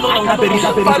 I can no longer bury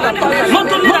them.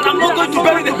 Not only that I'm not going to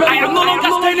bury them, I am no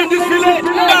longer staying in this village. I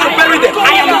will bury them.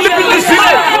 I am leaving this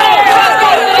village.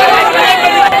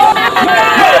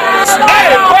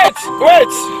 Hey,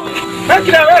 wait. Make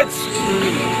it wait.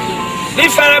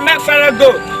 If I make fire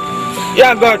go,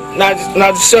 yeah, God, not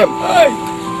the same.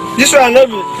 This one no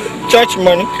be church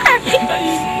money.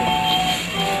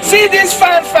 See these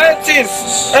fine things.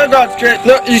 Oh God create.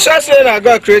 No, you start saying that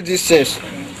God create these things.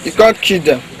 You can't kill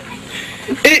them.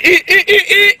 Can't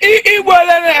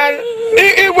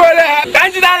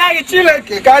you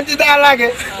not like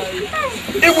it?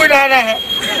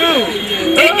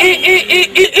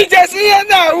 It's here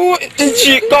now.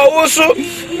 Ichikoso.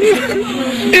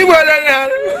 Iwala.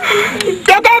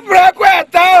 Kaba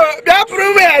brakwata,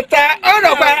 biaprumeta.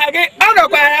 Ono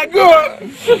kwa go.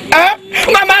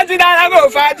 Mama didala go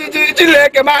fati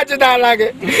chileke ma didala.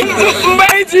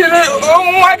 Mbai chile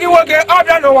mwagi woke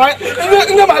obya no wa.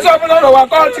 Ngo maso no wa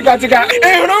ko tika.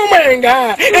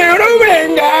 Erumenga.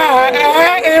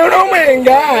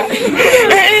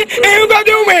 Go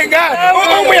do menga.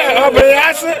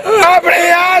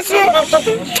 Obriasu.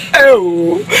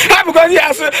 Oh. Because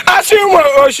yes, assume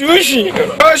Oshushi.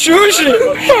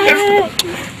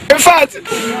 In fact, if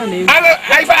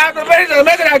I have prepared to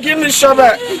make it, give me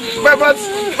shovel. But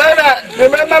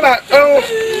remember my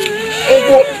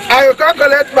uncle. I will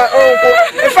calculate my uncle.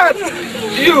 In fact,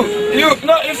 you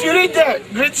no, if you read there,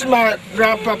 greet my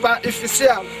grandpapa. If you see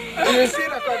him, you see the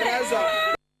recognizer.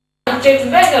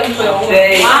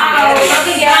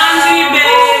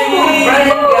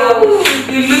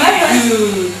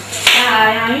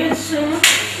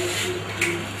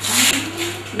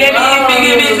 Wow, baby,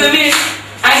 if you give it to me,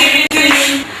 I give it to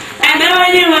you. I know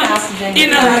what you want. You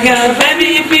know I got it. Baby,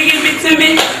 if you give it to me,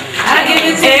 I give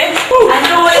it to you. I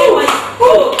know what you want.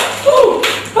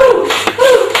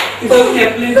 It's okay,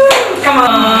 please. come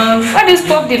on. Why do you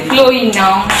stop the flowing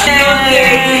now?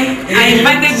 Okay. I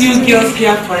invited you girls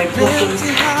here for a purpose.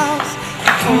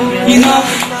 You know,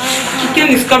 Chicken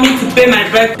is coming to pay my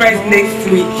bride price next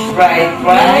week. Right.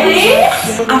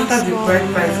 After the bride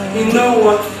price, you know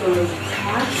what?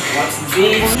 What's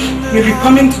this? You'll be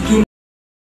coming to do.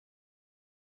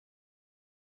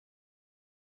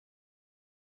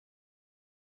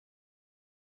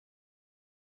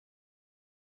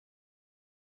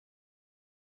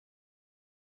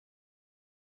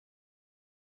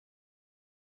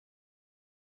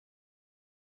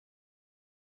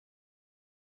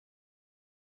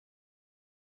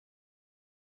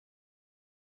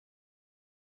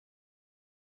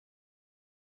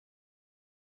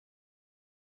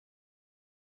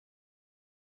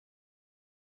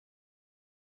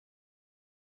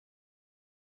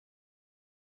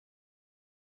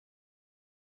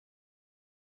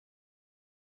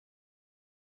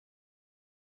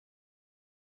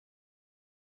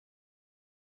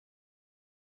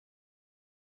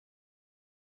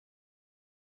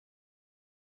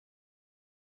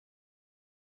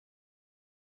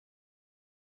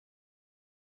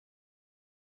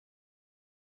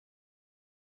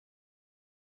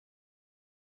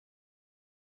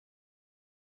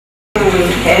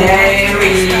 Hey,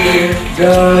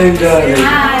 darling.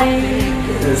 Hi.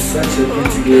 You're such a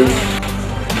pretty girl.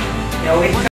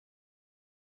 Yeah,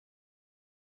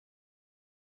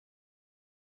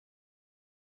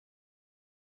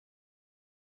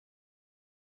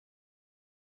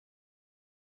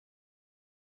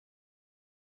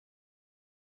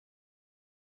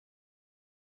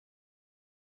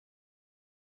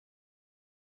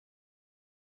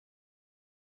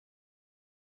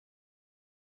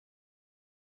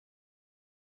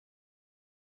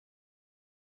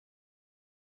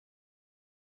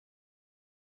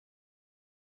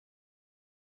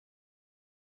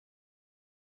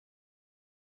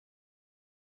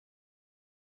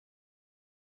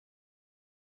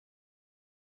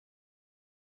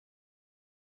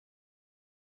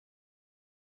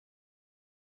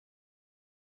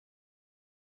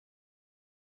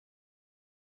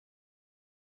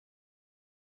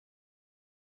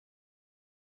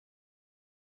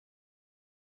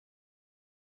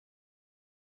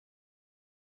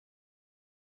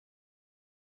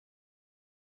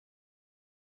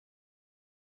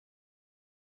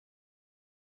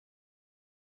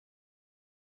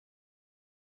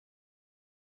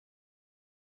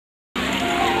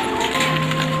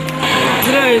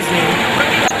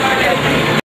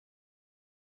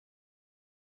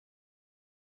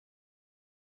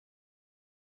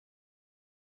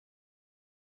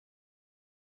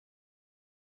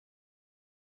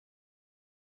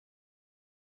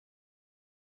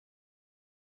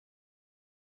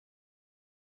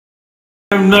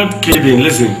 I'm not kidding.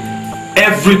 Listen,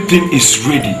 everything is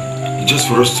ready. It's just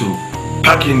for us to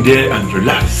pack in there and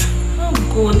relax. Oh,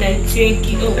 good.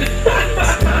 Thank you.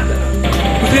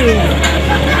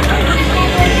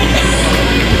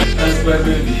 That's my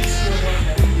baby.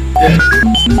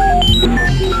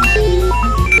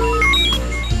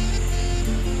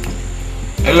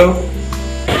 Hello?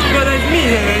 Brother, it's me,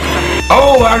 Henrietta.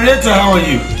 Oh, Henrietta, how are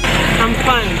you? I'm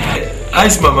fine.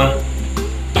 How's Mama?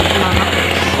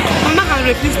 Mama has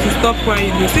refused to stop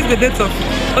crying since the death of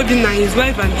Odin and his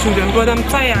wife and children, but I'm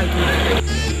tired.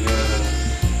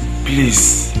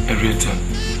 Please, Henrietta,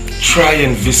 try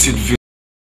and visit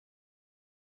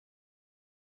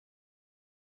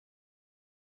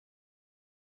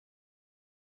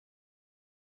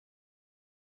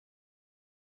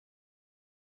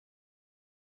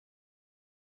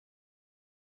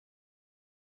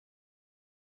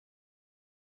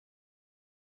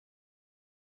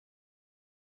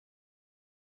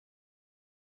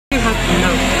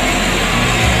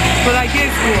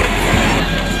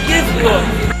God.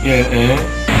 Yeah,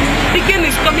 Pikin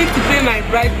is coming to pay my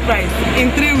bride price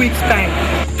in 3 weeks' time.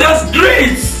 That's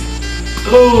great!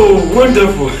 Oh,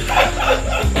 wonderful.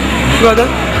 Brother,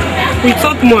 we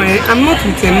talk more, eh? I'm not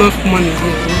with enough money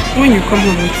here. When you come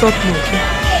home, we talk more, okay?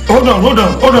 Hold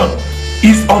on.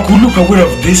 Is Uncle Luke aware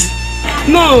of this?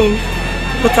 No,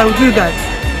 but I'll do that.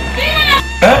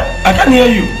 I can't hear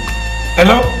you.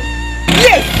 Hello?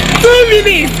 Yes, 2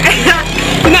 minutes.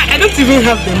 No, I don't even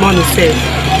have the money saved.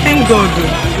 Thank God.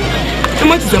 How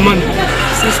much is the money?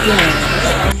 60.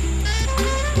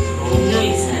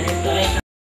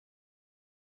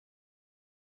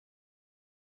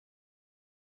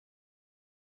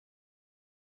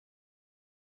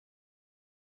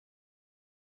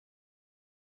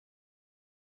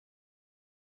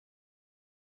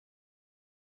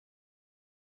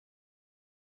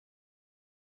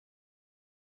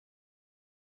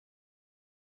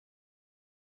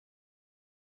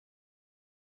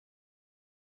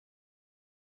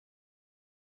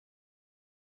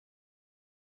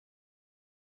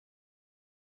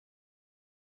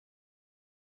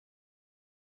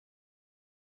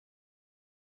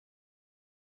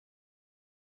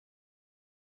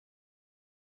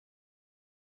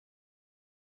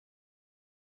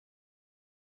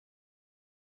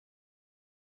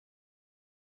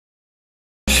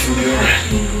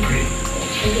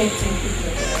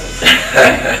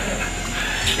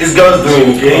 It's God's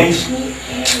doing, okay?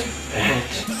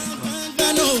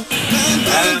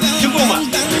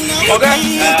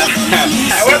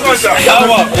 Welcome, sir.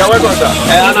 You're welcome, sir.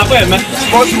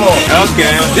 Much more. Okay.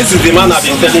 This is the man I've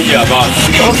been telling you about.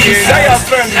 Okay, that your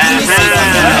friend.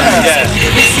 Yeah.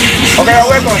 Okay, you're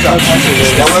welcome, sir.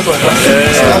 You're welcome, sir.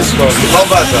 How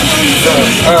bad, sir?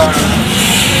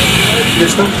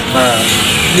 Listen,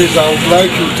 please, I would like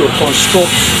you to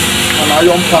construct an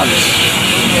iron pants,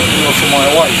 for my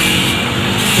wife.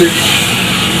 Please,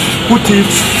 put it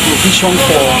provision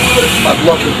for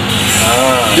padlocking.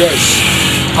 Yes,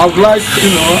 I would like,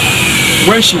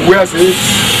 when she wears it,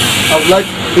 I would like,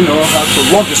 her to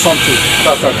lock something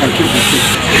that I can keep with it.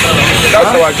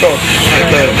 That's our job.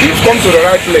 You've come to the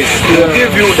right place. We'll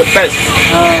give you the best.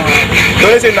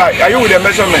 So listen now, are you with the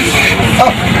measurements?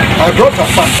 I brought her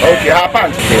pants. Okay, her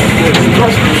pants.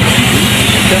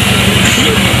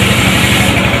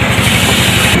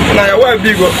 Now your wife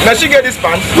big. Now she get this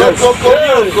pants. Yes. Go.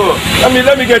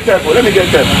 Let me get that. Let me get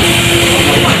that.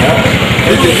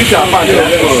 This is her pants.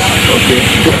 Okay.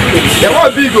 Your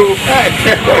wife big. Your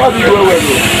wife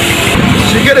big.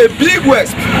 She get a big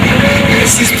waist.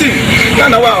 16.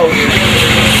 Now wow.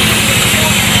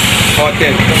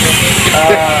 14.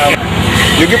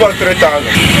 You give us 3,000.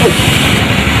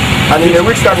 And in a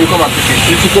week's time you come and pick it.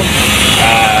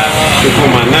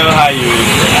 I know how you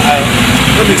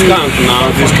discount now.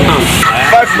 Discount.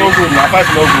 5 no good now. 5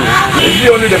 no good. Is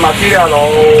it only the material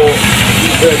or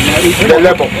the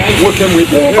labor? What can we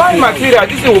do? We'll buy material.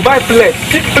 This thing we'll buy plate.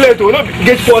 Thick plate will not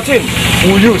gauge 14.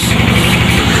 We'll use.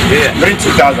 Yeah. Bring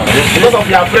 2,000. Because of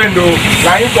your friend though.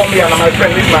 Now you come here and my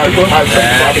friend is my friend.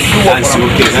 That's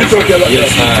okay. It's okay.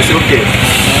 Yes, it's okay.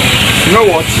 You know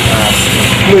what?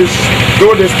 Please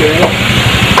do this thing.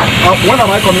 When am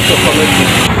I coming to collect you?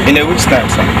 In a week's time,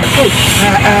 sir.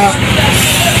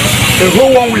 The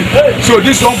whole 1 week. So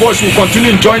this young boys will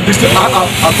continue enjoying this thing.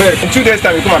 I beg. In 2 days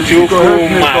time, you come and pick it.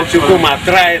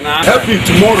 Try now. Help me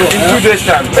tomorrow. In 2 days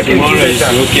time. Tomorrow is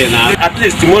okay now. At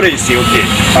least tomorrow is okay.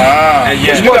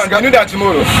 Yes. You know that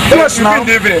tomorrow. Yes, now. In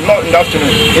the evening, not in the afternoon.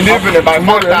 In the evening by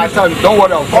 5,000. Don't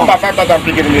worry, I'll come by 5,000 and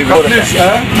pick it in the evening. Please,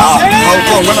 I'll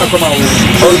come when I come out.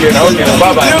 Okay,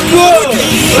 bye bye. You're good.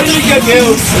 When you get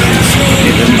there.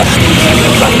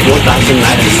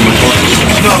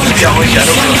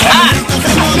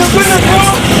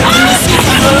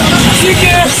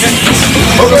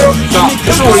 Okay, now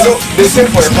this one you know they say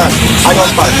for a man, iron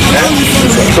pants.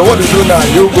 So what you do now?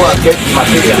 You go and get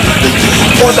material.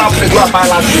 Pour that place, go and buy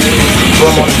last week. Go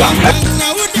on that.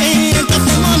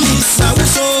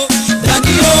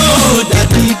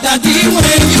 Daddy,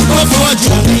 when you go for a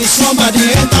journey,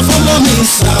 somebody enter for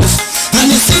mommy's house. And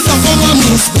you see the for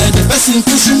mommy's bed, the person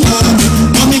push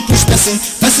mommy push person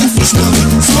push mommy.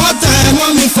 Small time,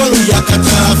 mommy follow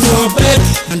Yakata for bed.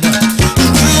 And now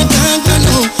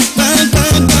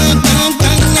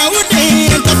they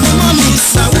enter for mommy's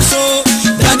house. So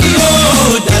daddy,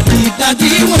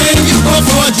 when you go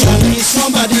for a journey,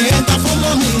 somebody enter for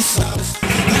mommy's house.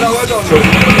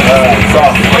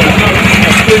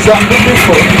 Please, I'm looking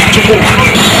for chicken.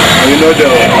 You know the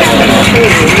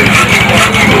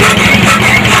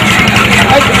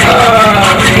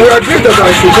we agreed that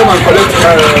I should come and collect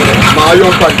my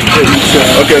iron pan today.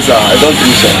 Okay, sir. I don't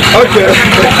think so. Okay.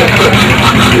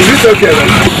 Is it okay then?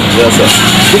 Yes, sir.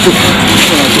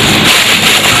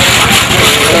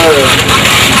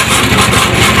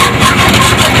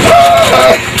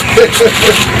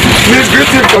 Please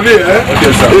greet him for me, eh?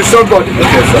 Okay, sir. He's somebody.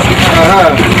 Okay, sir.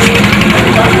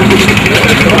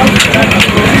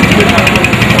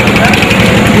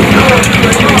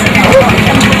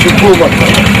 Chukuma.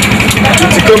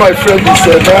 Chukuma, my friend, is a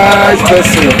nice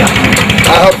person.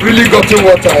 I have really gotten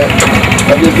what I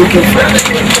have been looking for.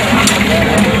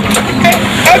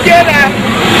 Okay, now.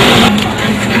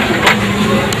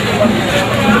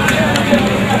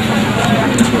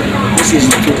 This is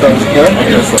 2000, yeah?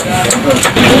 Yes, sir.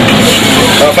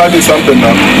 I'll find you something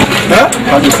now. Huh?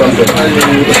 Find you something.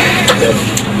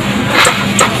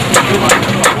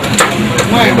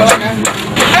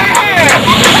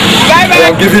 I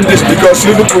am giving this because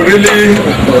you people really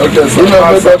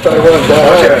remember that I want.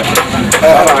 Okay.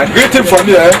 Greet him for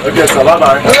me, eh? Okay, sir.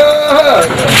 Bye-bye.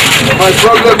 My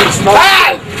problem is not...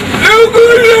 Look!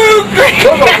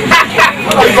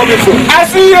 Where are you coming from? I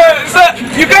see you, sir.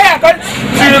 You can't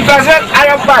represent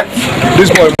iron part. This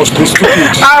boy must be stupid.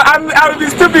 I will be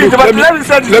stupid, but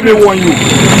let me warn you.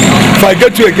 If I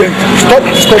get you again, stop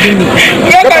disturbing me.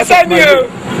 Yeah, I said you.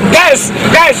 Guys,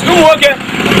 who okay?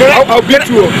 I'll beat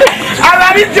you.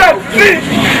 I'll beat you. See,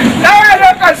 now I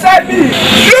don't concern me.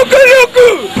 Look.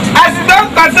 As you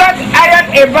don't concern iron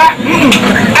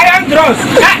drums,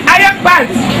 iron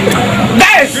bands.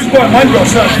 Guys, this boy, mind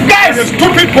yourself. Guys, you're a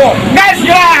stupid boy. Guys,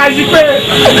 yeah, as you pay.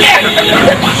 Look.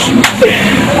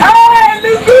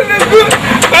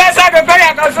 Yes, I can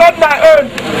consult my own.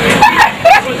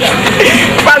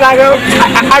 But I go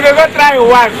try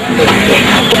one.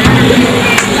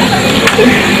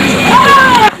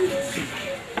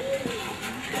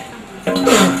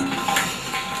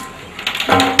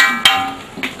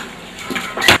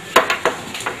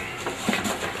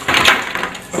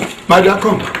 My dear,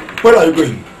 come. Where are you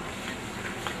going?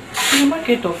 To the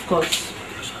market, of course.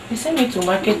 You sent me to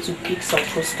market to pick some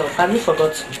food stuff. Have you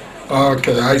forgotten?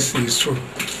 Okay, I see. It's true.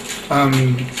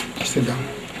 Sit down.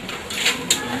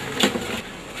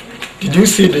 Did you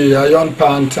see the iron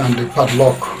pant and the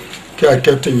padlock I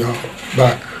kept in your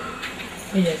bag?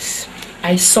 Yes,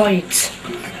 I saw it.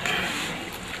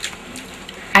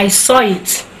 I saw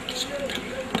it.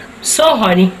 So,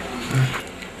 honey,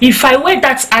 if I wear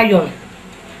that iron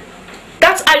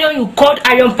you called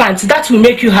iron pants, that will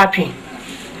make you happy.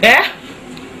 Eh?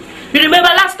 You remember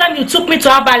last time you took me to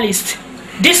herbalist?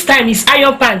 This time it's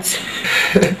iron pants.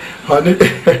 Honey,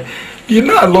 you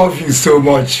know I love you so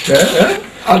much. Eh?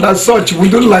 And as such, we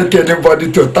don't like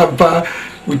anybody to tamper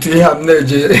with him.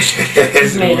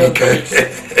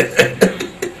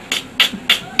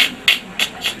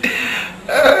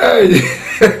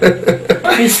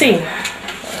 You see,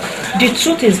 the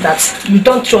truth is that you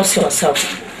don't trust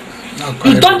yourself.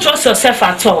 You don't trust yourself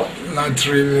at all. Not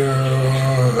really.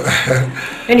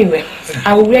 Anyway,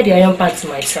 I will wear the iron pants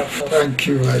myself. Thank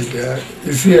you, my dear.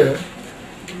 You see,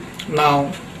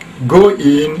 now go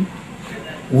in,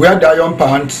 wear the iron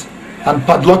pants, and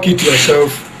padlock it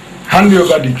yourself. Hand me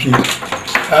over the key.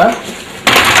 Huh?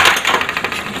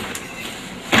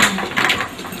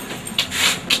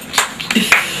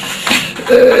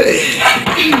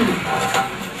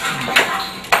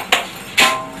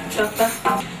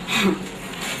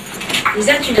 Is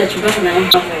that true that you got my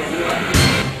own cover?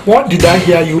 What did I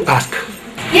hear you ask?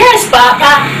 Yes,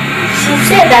 Papa. She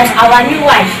said that our new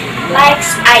wife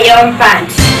likes iron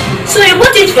pants. So you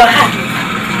bought it for her.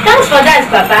 Thanks for that,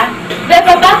 Papa. But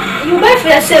Papa, you buy for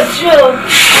yourself too.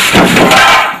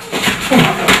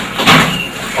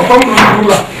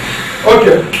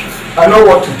 Okay, I know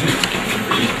what to do.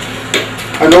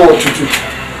 I know what to do.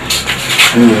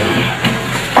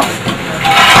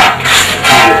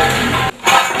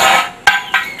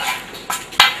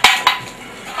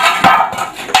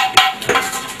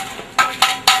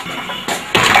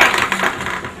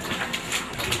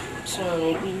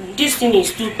 This thing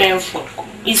is too painful.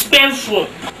 It's painful.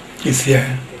 It's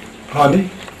here. Honey,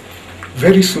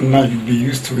 very soon now you'll be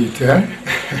used to it, eh?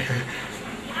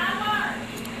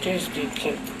 Just the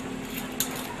key.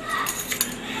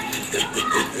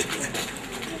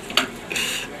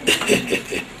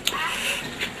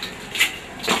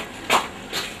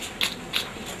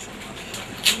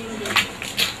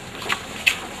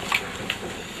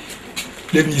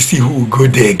 Let me see who will go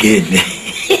there again.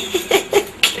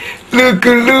 Look.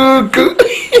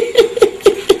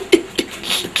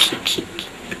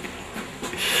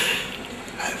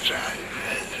 That's right.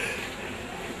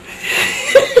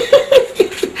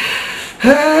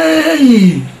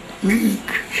 Hey, look.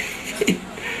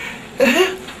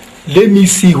 Let me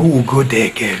see who will go there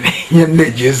again.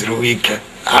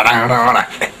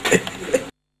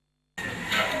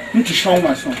 Need to show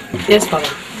my son. Yes, Papa.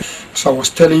 So I was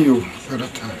telling you the other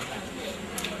time,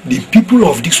 the people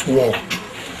of this world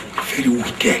are very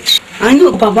wicked. I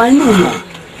know, Papa, I know.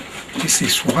 This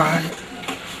is why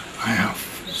I have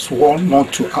sworn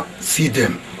not to see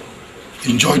them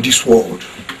enjoy this world.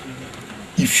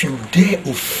 If you dare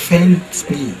offend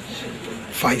me,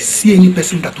 if I see any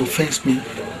person that offends me,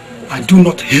 I do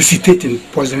not hesitate in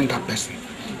poisoning that person.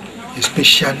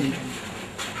 Especially,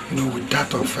 with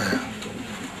that of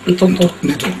Neto.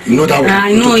 You know that one?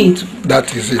 I know it.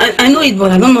 That is it. I know it,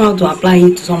 but I don't know how to apply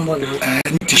it to somebody.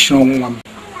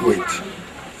 Wait.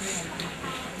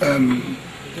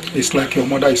 It's like your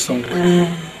mother is somewhere.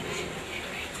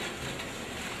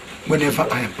 Whenever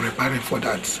I am preparing for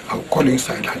that, I'll call you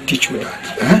inside and teach you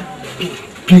that.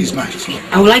 Please, my son.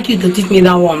 I would like you to teach me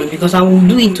that woman because I will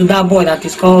do it to that boy that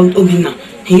is called Obina.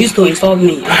 He used to insult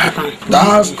me every time.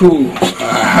 That's cool.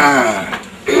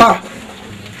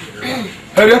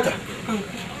 Henrietta.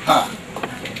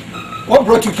 What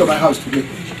brought you to my house today?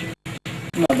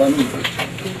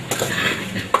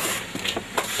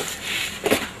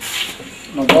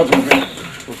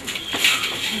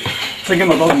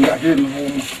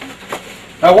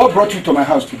 What brought you to my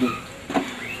house today?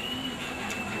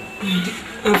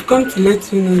 I've come to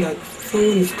let you know that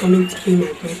someone is coming to pay my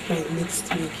birth price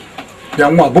next week.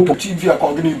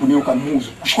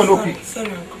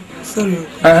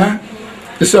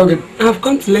 Sorry, Uncle. I've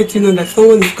come to let you know that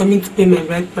someone is coming to pay my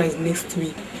bride price next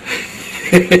week.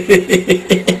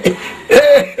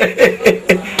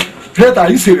 Greta, are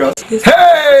you serious? Yes.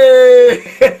 Hey!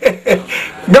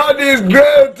 God is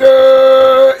great!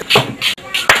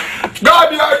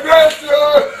 God, you are great!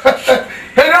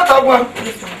 Hey, not that one.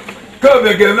 Come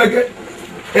again, again.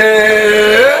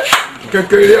 Hey!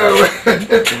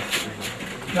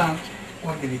 Now,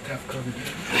 1 minute I've come.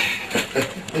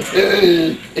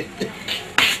 Hey!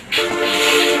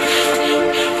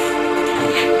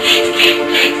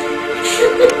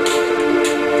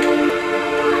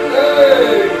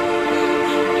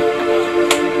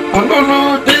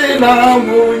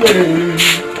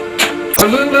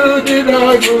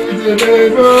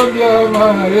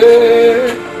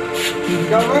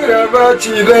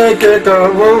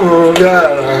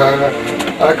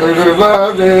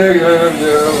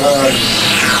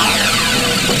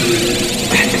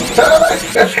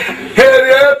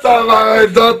 Henrietta, my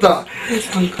daughter.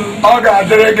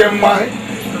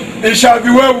 It shall be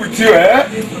well with you, eh?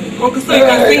 Uncle, so you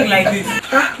can sing like this.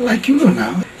 Like you know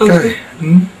now. Okay.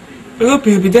 I hope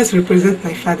you'll be there to represent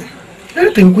my father.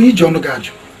 Anything we John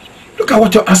Gaju. Look at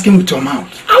what you're asking with your mouth.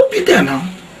 I'll be there now.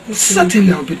 Okay.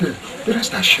 Certainly I'll be there. The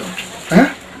rest assured. Huh?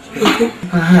 Okay.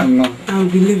 No. I'll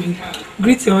be leaving.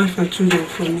 Greet your wife and children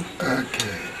for me.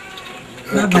 Okay.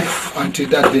 Bye-bye. Until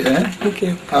that day, eh?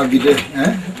 Okay. I'll be there,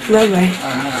 eh? Bye-bye.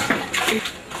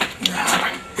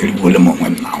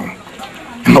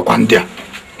 Nokwandia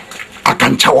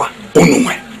akanchawa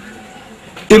onunwe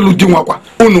eludinwakwa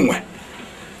onunwe.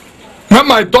 When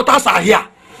my daughters are here,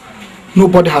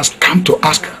 nobody has come to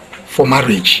ask for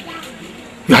marriage.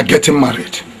 You are getting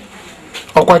married.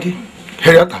 Okwagi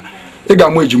Henrietta, ega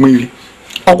mo ejimo iri.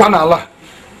 Okwa na ala.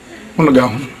 Unu ga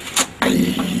hu.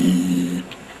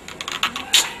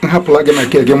 Nhapụla gị na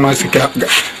ke gị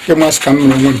masika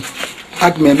mmiri.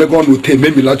 Agme emego no te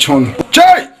memila chon.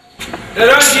 Chai! They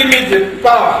don't give me the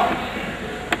power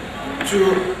to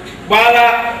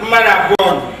bala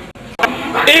marabon.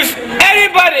 If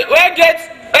anybody will get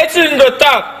 18 to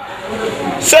talk,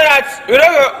 so that we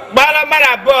don't go bala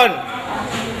marabon,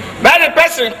 let the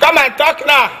person come and talk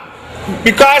now.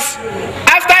 Because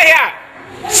after here,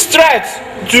 straight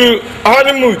to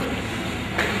honeymoon.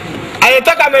 I will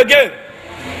talk them again.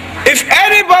 If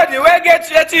anybody will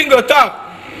get 18 to talk,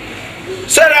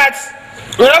 so that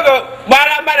we don't go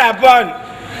bala marabon,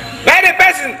 let the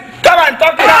person come and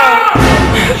talk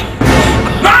now.